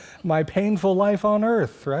extend my painful life on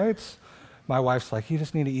earth, right? My wife's like, you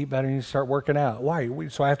just need to eat better and you start working out. Why?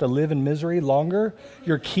 So I have to live in misery longer?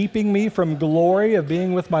 You're keeping me from glory of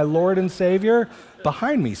being with my Lord and Savior?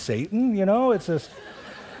 Behind me, Satan, it's just...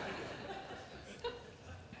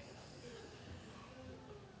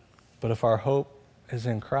 But if our hope is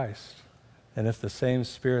in Christ, and if the same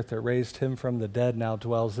Spirit that raised him from the dead now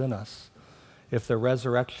dwells in us, if the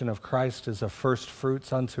resurrection of Christ is a first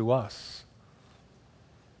fruits unto us,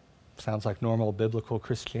 sounds like normal biblical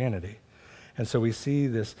Christianity. And so we see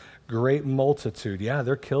this great multitude. Yeah,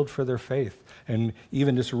 they're killed for their faith. And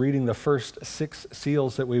even just reading the first 6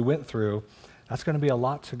 seals that we went through, that's going to be a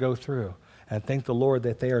lot to go through. And thank the Lord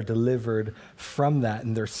that they are delivered from that,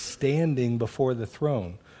 and they're standing before the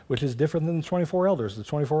throne. which is different than the 24 elders. The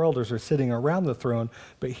 24 elders are sitting around the throne,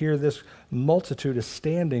 but here this multitude is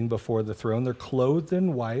standing before the throne. They're clothed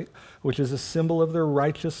in white, which is a symbol of their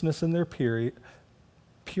righteousness and their purity,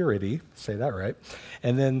 say that right.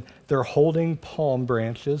 And then they're holding palm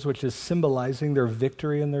branches, which is symbolizing their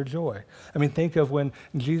victory and their joy. I mean, think of when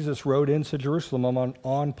Jesus rode into Jerusalem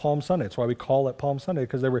on Palm Sunday. That's why we call it Palm Sunday,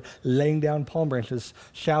 because they were laying down palm branches,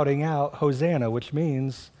 shouting out, Hosanna, which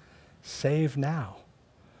means save now.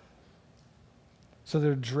 So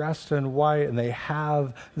they're dressed in white, and they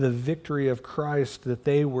have the victory of Christ that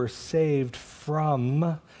they were saved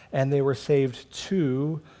from, and they were saved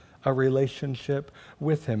to a relationship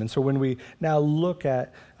with him. And so when we now look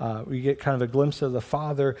at, we get kind of a glimpse of the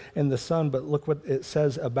Father and the Son, but look what it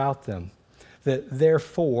says about them. That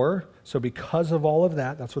therefore, so because of all of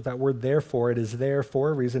that, that's what that word therefore, it is there for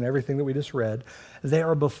a reason, everything that we just read, they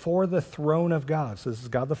are before the throne of God. So this is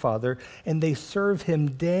God the Father, and they serve him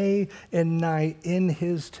day and night in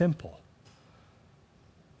his temple.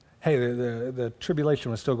 Hey, the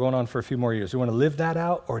tribulation was still going on for a few more years. Do you want to live that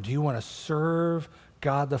out, or do you want to serve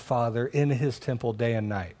God the Father in his temple day and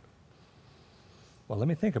night? Well, let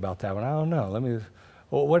me think about that one. I don't know.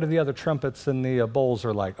 Well, what are the other trumpets and the bowls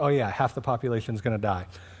are like? Oh yeah, half the population's going to die.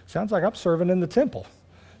 Sounds like I'm serving in the temple.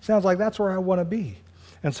 Sounds like that's where I want to be.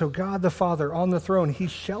 And so God the Father on the throne, he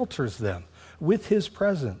shelters them with his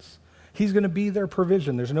presence. He's going to be their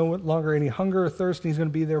provision. There's no longer any hunger or thirst, and he's going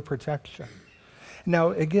to be their protection. Now,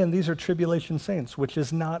 again, these are tribulation saints, which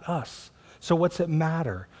is not us. So what's it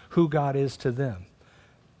matter who God is to them?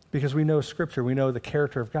 Because we know Scripture, we know the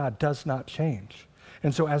character of God does not change.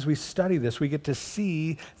 And so as we study this, we get to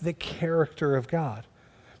see the character of God.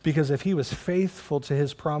 Because if he was faithful to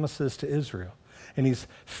his promises to Israel, and he's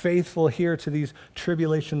faithful here to these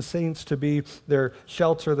tribulation saints to be their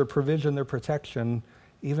shelter, their provision, their protection,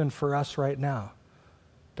 even for us right now,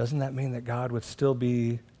 doesn't that mean that God would still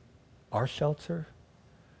be our shelter?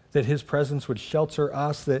 That his presence would shelter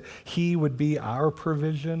us, that he would be our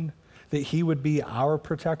provision, that he would be our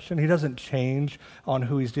protection? He doesn't change on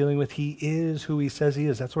who he's dealing with. He is who he says he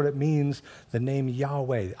is. That's what it means, the name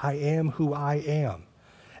Yahweh. I am who I am.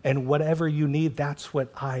 And whatever you need, that's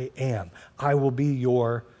what I am. I will be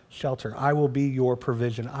your shelter. I will be your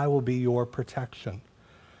provision. I will be your protection.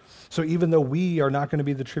 So even though we are not going to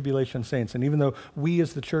be the tribulation saints, and even though we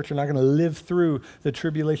as the church are not going to live through the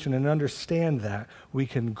tribulation and understand that, we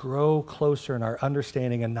can grow closer in our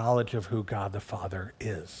understanding and knowledge of who God the Father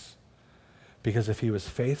is. Because if he was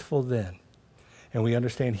faithful then, and we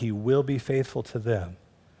understand he will be faithful to them,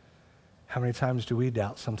 how many times do we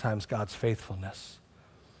doubt sometimes God's faithfulness?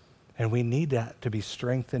 And we need that to be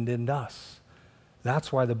strengthened in us.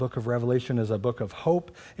 That's why the book of Revelation is a book of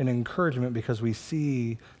hope and encouragement, because we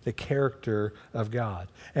see the character of God.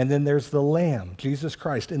 And then there's the Lamb, Jesus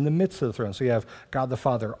Christ, in the midst of the throne. So you have God the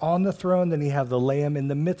Father on the throne, then you have the Lamb in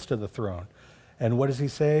the midst of the throne. And what does he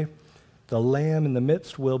say? The Lamb in the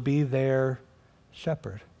midst will be their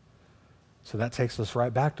shepherd. So that takes us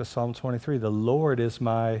right back to Psalm 23. The Lord is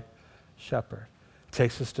my shepherd. It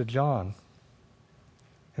takes us to John.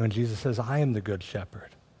 And when Jesus says, I am the good shepherd.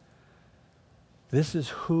 This is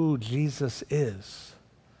who Jesus is.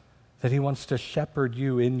 That he wants to shepherd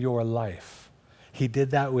you in your life. He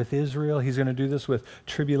did that with Israel. He's going to do this with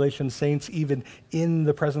tribulation saints. Even in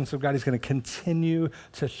the presence of God, he's going to continue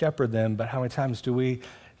to shepherd them. But how many times do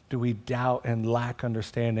we doubt and lack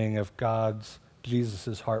understanding of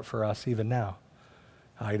Jesus' heart for us even now?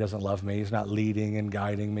 He doesn't love me. He's not leading and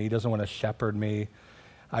guiding me. He doesn't want to shepherd me.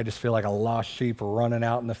 I just feel like a lost sheep running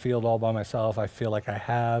out in the field all by myself. I feel like I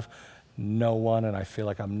have no one, and I feel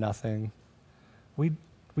like I'm nothing. We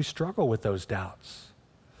struggle with those doubts.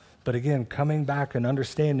 But again, coming back and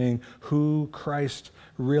understanding who Christ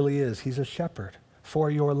really is. He's a shepherd for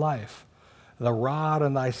your life. The rod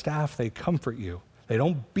and thy staff, they comfort you. They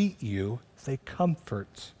don't beat you, they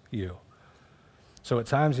comfort you. So at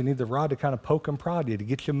times you need the rod to kind of poke and prod you, to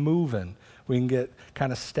get you moving. We can get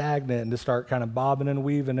kind of stagnant and to start kind of bobbing and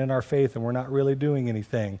weaving in our faith, and we're not really doing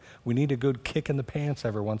anything. We need a good kick in the pants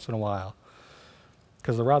every once in a while.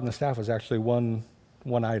 Because the rod and the staff was actually one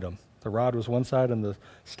item. The rod was one side and the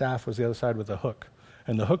staff was the other side with a hook.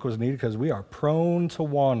 And the hook was needed because we are prone to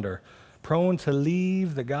wander, prone to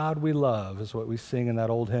leave the God we love, is what we sing in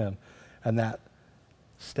that old hymn. And that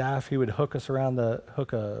staff, he would hook us around the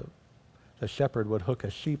shepherd would hook a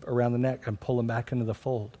sheep around the neck and pull him back into the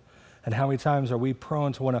fold. And how many times are we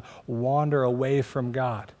prone to want to wander away from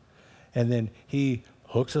God? And then he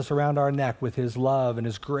hooks us around our neck with his love and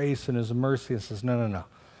his grace and his mercy and says, no.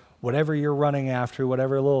 Whatever you're running after,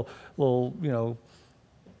 whatever little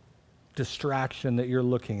distraction that you're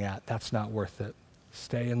looking at, that's not worth it.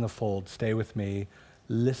 Stay in the fold. Stay with me.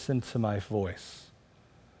 Listen to my voice.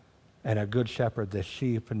 And a good shepherd, the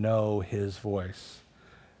sheep know his voice.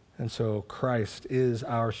 And so Christ is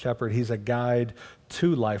our shepherd. He's a guide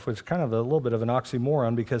to life, which is kind of a little bit of an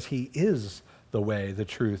oxymoron because he is the way, the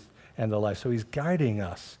truth, and the life. So he's guiding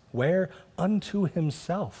us. Where? Unto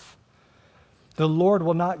himself. The Lord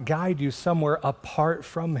will not guide you somewhere apart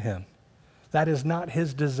from him. That is not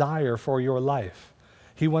his desire for your life.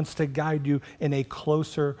 He wants to guide you in a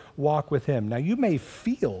closer walk with him. Now, you may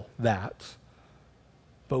feel that,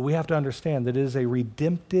 but we have to understand that it is a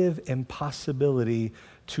redemptive impossibility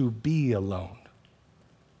to be alone.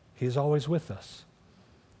 He is always with us.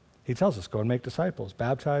 He tells us, go and make disciples,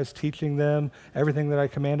 baptize, teaching them everything that I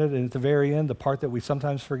commanded. And at the very end, the part that we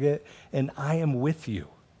sometimes forget, and I am with you.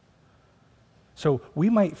 So we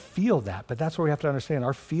might feel that, but that's what we have to understand.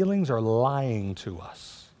 Our feelings are lying to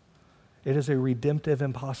us. It is a redemptive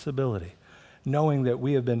impossibility. Knowing that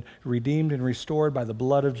we have been redeemed and restored by the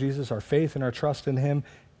blood of Jesus, our faith and our trust in him,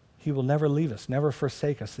 he will never leave us, never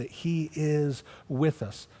forsake us, that he is with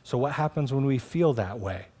us. So what happens when we feel that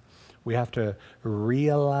way? We have to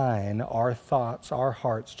realign our thoughts, our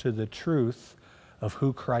hearts to the truth of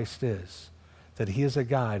who Christ is, that he is a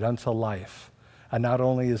guide unto life. And not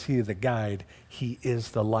only is he the guide, he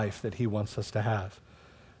is the life that he wants us to have.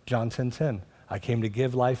 John 10:10, I came to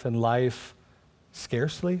give life and life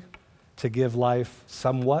scarcely, to give life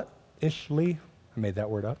somewhat-ishly. I made that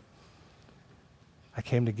word up. I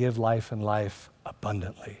came to give life and life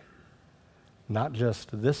abundantly. Not just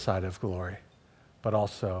this side of glory, but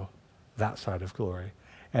also that side of glory.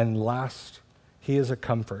 And last, he is a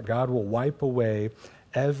comfort. God will wipe away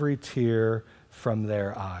every tear from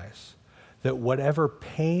their eyes. That whatever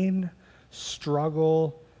pain,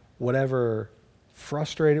 struggle, whatever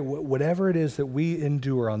frustrated, whatever it is that we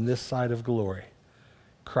endure on this side of glory,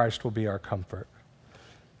 Christ will be our comfort.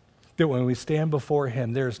 That when we stand before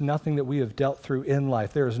him, there is nothing that we have dealt through in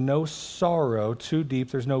life. There is no sorrow too deep.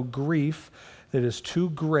 There's no grief that is too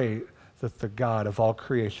great that the God of all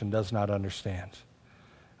creation does not understand.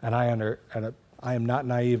 And I am not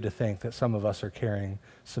naive to think that some of us are carrying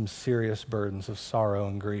some serious burdens of sorrow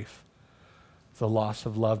and grief. The loss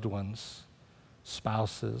of loved ones,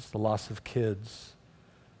 spouses, the loss of kids,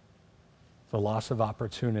 the loss of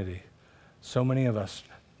opportunity. So many of us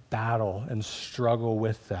battle and struggle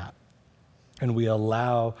with that. And we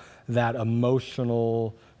allow that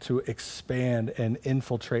emotional to expand and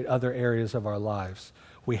infiltrate other areas of our lives.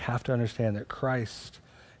 We have to understand that Christ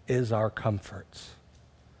is our comfort.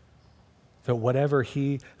 That whatever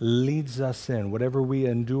he leads us in, whatever we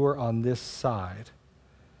endure on this side,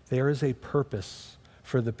 there is a purpose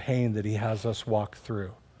for the pain that he has us walk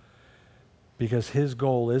through. Because his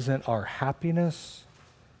goal isn't our happiness,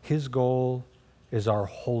 his goal is our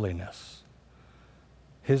holiness.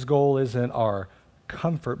 His goal isn't our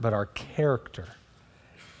comfort, but our character.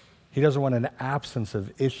 He doesn't want an absence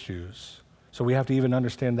of issues. So we have to even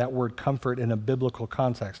understand that word comfort in a biblical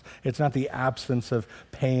context. It's not the absence of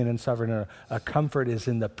pain and suffering. No. A comfort is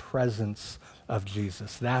in the presence of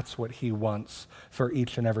Jesus. That's what he wants for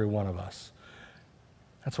each and every one of us.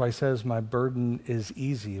 That's why he says, my burden is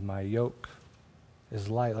easy, my yoke is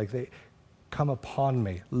light. Like, they come upon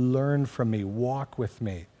me, learn from me, walk with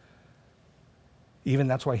me. Even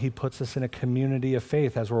that's why he puts us in a community of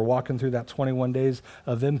faith as we're walking through that 21 days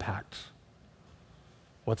of impact.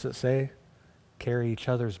 What's it say? Carry each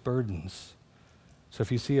other's burdens. So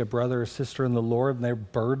if you see a brother or sister in the Lord and they're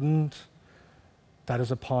burdened, that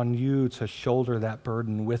is upon you to shoulder that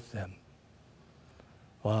burden with them.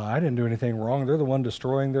 Well, I didn't do anything wrong. They're the one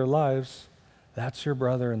destroying their lives. That's your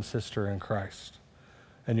brother and sister in Christ.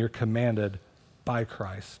 And you're commanded by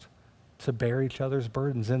Christ to bear each other's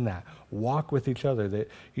burdens in that. Walk with each other. That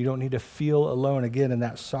you don't need to feel alone again in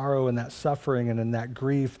that sorrow and that suffering and in that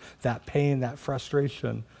grief, that pain, that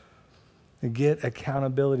frustration. And get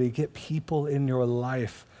accountability. Get people in your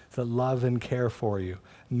life that love and care for you.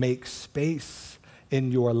 Make space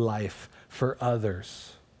in your life for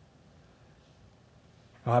others.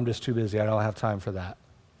 Oh, I'm just too busy. I don't have time for that.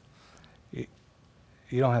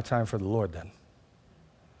 You don't have time for the Lord then.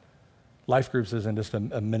 Life groups isn't just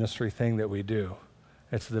a ministry thing that we do.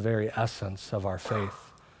 It's the very essence of our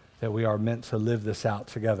faith, that we are meant to live this out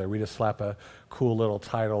together. We just slap a cool little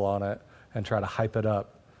title on it and try to hype it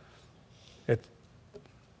up.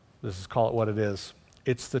 This is, call it what it is.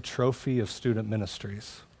 It's the trophy of student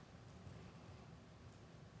ministries.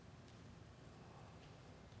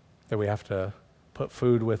 That we have to put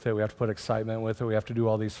food with it, we have to put excitement with it, we have to do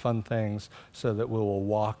all these fun things so that we will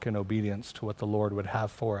walk in obedience to what the Lord would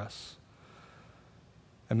have for us.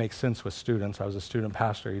 It makes sense with students. I was a student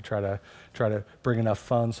pastor. You try to bring enough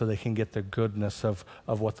fun so they can get the goodness of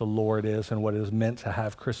what the Lord is and what it is meant to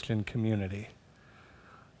have Christian community.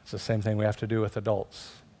 It's the same thing we have to do with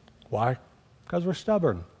adults. Why? Because we're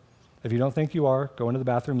stubborn. If you don't think you are, go into the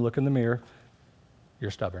bathroom, look in the mirror. You're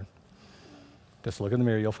stubborn. Just look in the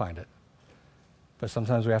mirror, you'll find it. But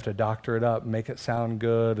sometimes we have to doctor it up, make it sound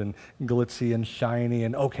good and glitzy and shiny,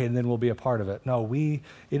 and okay, and then we'll be a part of it. No, it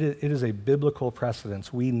is a biblical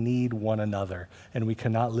precedence. We need one another, and we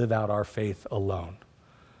cannot live out our faith alone.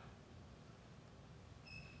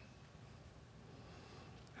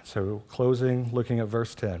 So closing, looking at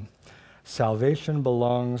verse 10. Salvation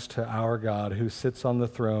belongs to our God who sits on the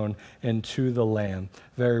throne and to the Lamb.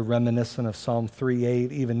 Very reminiscent of Psalm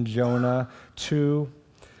 3:8, even Jonah 2.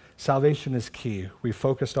 Salvation is key. We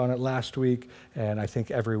focused on it last week, and I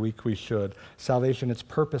think every week we should. Salvation is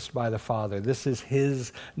purposed by the Father. This is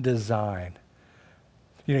his design.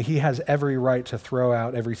 You know, he has every right to throw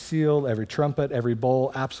out every seal, every trumpet, every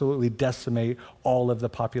bowl, absolutely decimate all of the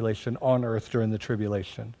population on earth during the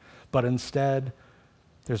tribulation. But instead,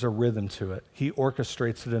 there's a rhythm to it. He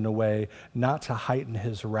orchestrates it in a way not to heighten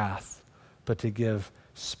his wrath, but to give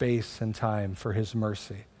space and time for his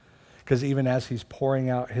mercy. Because even as he's pouring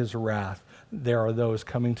out his wrath, there are those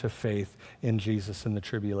coming to faith in Jesus in the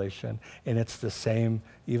tribulation. And it's the same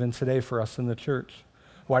even today for us in the church.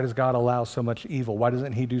 Why does God allow so much evil? Why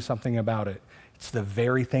doesn't he do something about it? It's the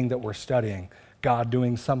very thing that we're studying, God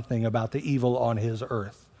doing something about the evil on his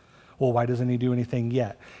earth. Well, why doesn't he do anything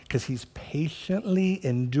yet? Because he's patiently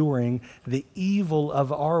enduring the evil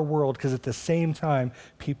of our world, because at the same time,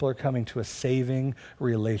 people are coming to a saving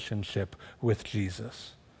relationship with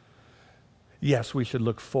Jesus. Yes, we should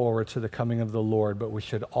look forward to the coming of the Lord, but we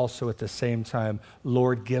should also at the same time,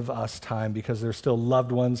 Lord, give us time, because there's still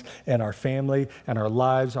loved ones in our family and our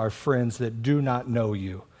lives, our friends that do not know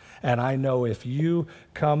you. And I know if you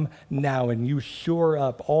come now and you shore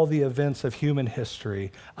up all the events of human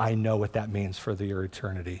history, I know what that means for your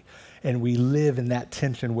eternity. And we live in that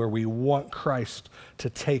tension where we want Christ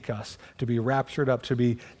to take us, to be raptured up, to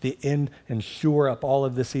be the end and shore up all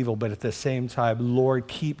of this evil. But at the same time, Lord,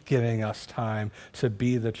 keep giving us time to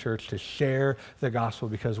be the church, to share the gospel,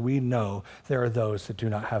 because we know there are those that do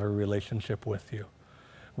not have a relationship with you.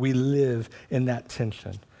 We live in that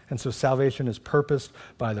tension. And so salvation is purposed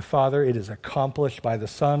by the Father. It is accomplished by the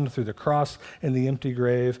Son through the cross and the empty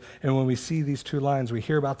grave. And when we see these two lines, we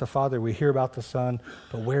hear about the Father, we hear about the Son,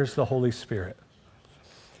 but where's the Holy Spirit?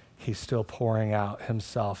 He's still pouring out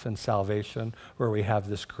himself in salvation, where we have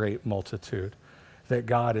this great multitude. That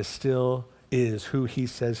God is who he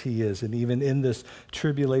says he is. And even in this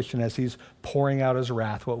tribulation, as he's pouring out his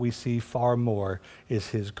wrath, what we see far more is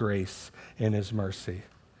his grace and his mercy.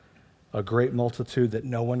 A great multitude that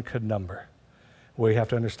no one could number. We have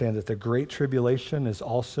to understand that the great tribulation is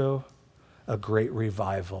also a great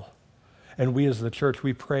revival. And we as the church,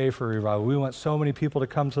 we pray for revival. We want so many people to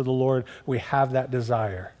come to the Lord. We have that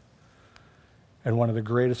desire. And one of the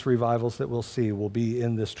greatest revivals that we'll see will be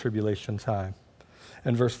in this tribulation time.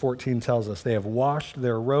 And verse 14 tells us, they have washed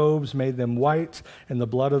their robes, made them white in the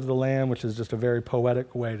blood of the Lamb, which is just a very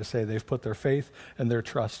poetic way to say they've put their faith and their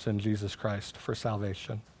trust in Jesus Christ for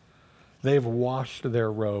salvation. They've washed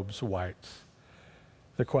their robes white.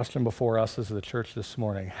 The question before us as the church this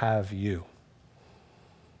morning, have you?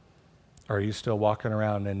 Or are you still walking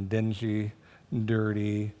around in dingy,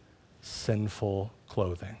 dirty, sinful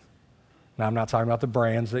clothing? Now, I'm not talking about the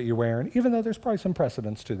brands that you're wearing, even though there's probably some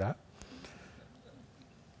precedence to that.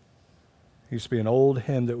 It used to be an old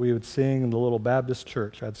hymn that we would sing in the little Baptist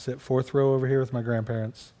church. I'd sit fourth row over here with my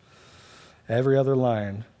grandparents. Every other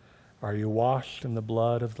line, are you washed in the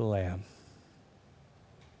blood of the Lamb?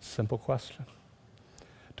 Simple question.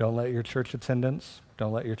 Don't let your church attendance,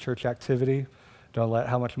 don't let your church activity, don't let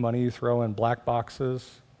how much money you throw in black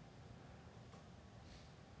boxes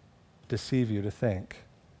deceive you to think,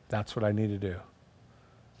 that's what I need to do,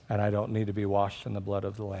 and I don't need to be washed in the blood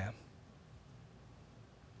of the Lamb.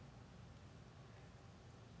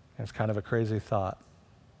 And it's kind of a crazy thought.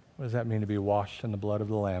 What does that mean to be washed in the blood of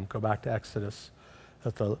the Lamb? Go back to Exodus.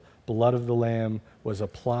 That the blood of the Lamb was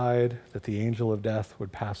applied, that the angel of death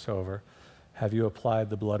would pass over. Have you applied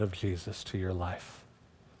the blood of Jesus to your life?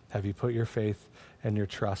 Have you put your faith and your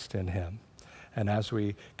trust in him? And as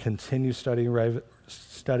we continue studying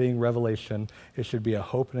Revelation, it should be a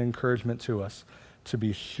hope and encouragement to us to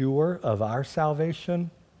be sure of our salvation,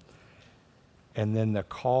 and then the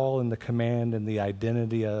call and the command and the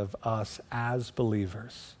identity of us as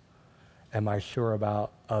believers. Am I sure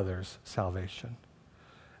about others' salvation?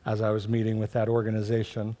 As I was meeting with that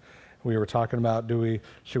organization, We were talking about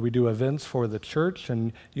should we do events for the church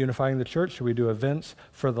and unifying the church? Should we do events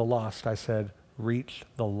for the lost? I said, reach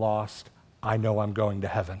the lost. I know I'm going to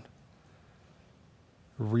heaven.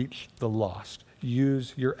 Reach the lost.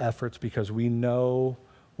 Use your efforts because we know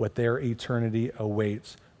what their eternity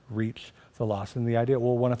awaits. Reach the lost. And the idea,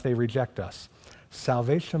 well, what if they reject us?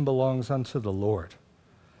 Salvation belongs unto the Lord.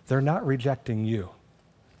 They're not rejecting you.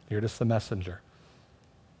 You're just the messenger.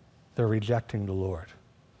 They're rejecting the Lord.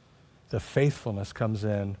 The faithfulness comes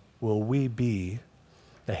in, will we be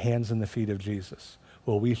the hands and the feet of Jesus?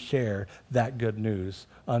 Will we share that good news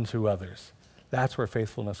unto others? That's where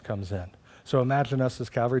faithfulness comes in. So imagine us as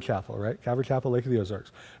Calvary Chapel, right? Calvary Chapel, Lake of the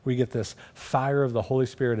Ozarks. We get this fire of the Holy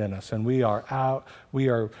Spirit in us, and we are out.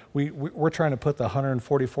 We're trying to put the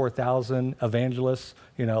 144,000 evangelists,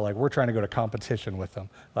 like we're trying to go to competition with them.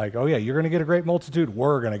 Like, oh yeah, you're going to get a great multitude.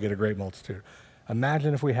 We're going to get a great multitude.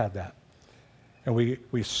 Imagine if we had that. And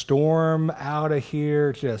we storm out of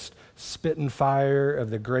here just spitting fire of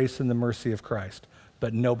the grace and the mercy of Christ,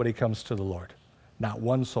 but nobody comes to the Lord. Not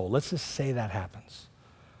one soul. Let's just say that happens.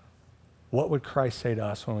 What would Christ say to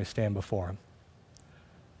us when we stand before him?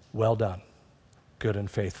 Well done, good and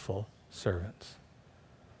faithful servants.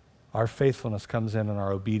 Our faithfulness comes in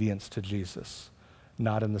our obedience to Jesus,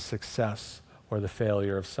 not in the success or the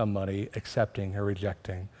failure of somebody accepting or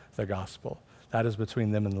rejecting the gospel. That is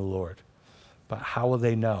between them and the Lord. But how will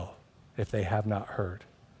they know if they have not heard?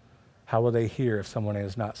 How will they hear if someone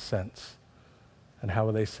has not sent? And how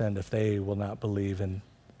will they send if they will not believe in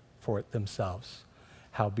for it themselves?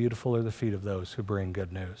 How beautiful are the feet of those who bring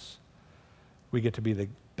good news. We get to be the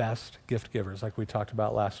best gift givers, like we talked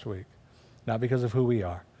about last week. Not because of who we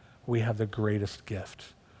are. We have the greatest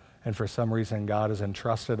gift. And for some reason, God has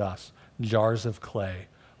entrusted us, jars of clay,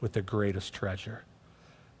 with the greatest treasure.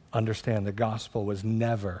 Understand the gospel was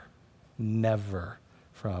never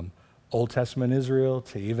from Old Testament Israel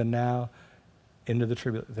to even now into the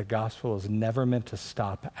tribulation. The gospel is never meant to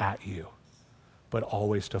stop at you, but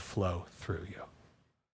always to flow through you.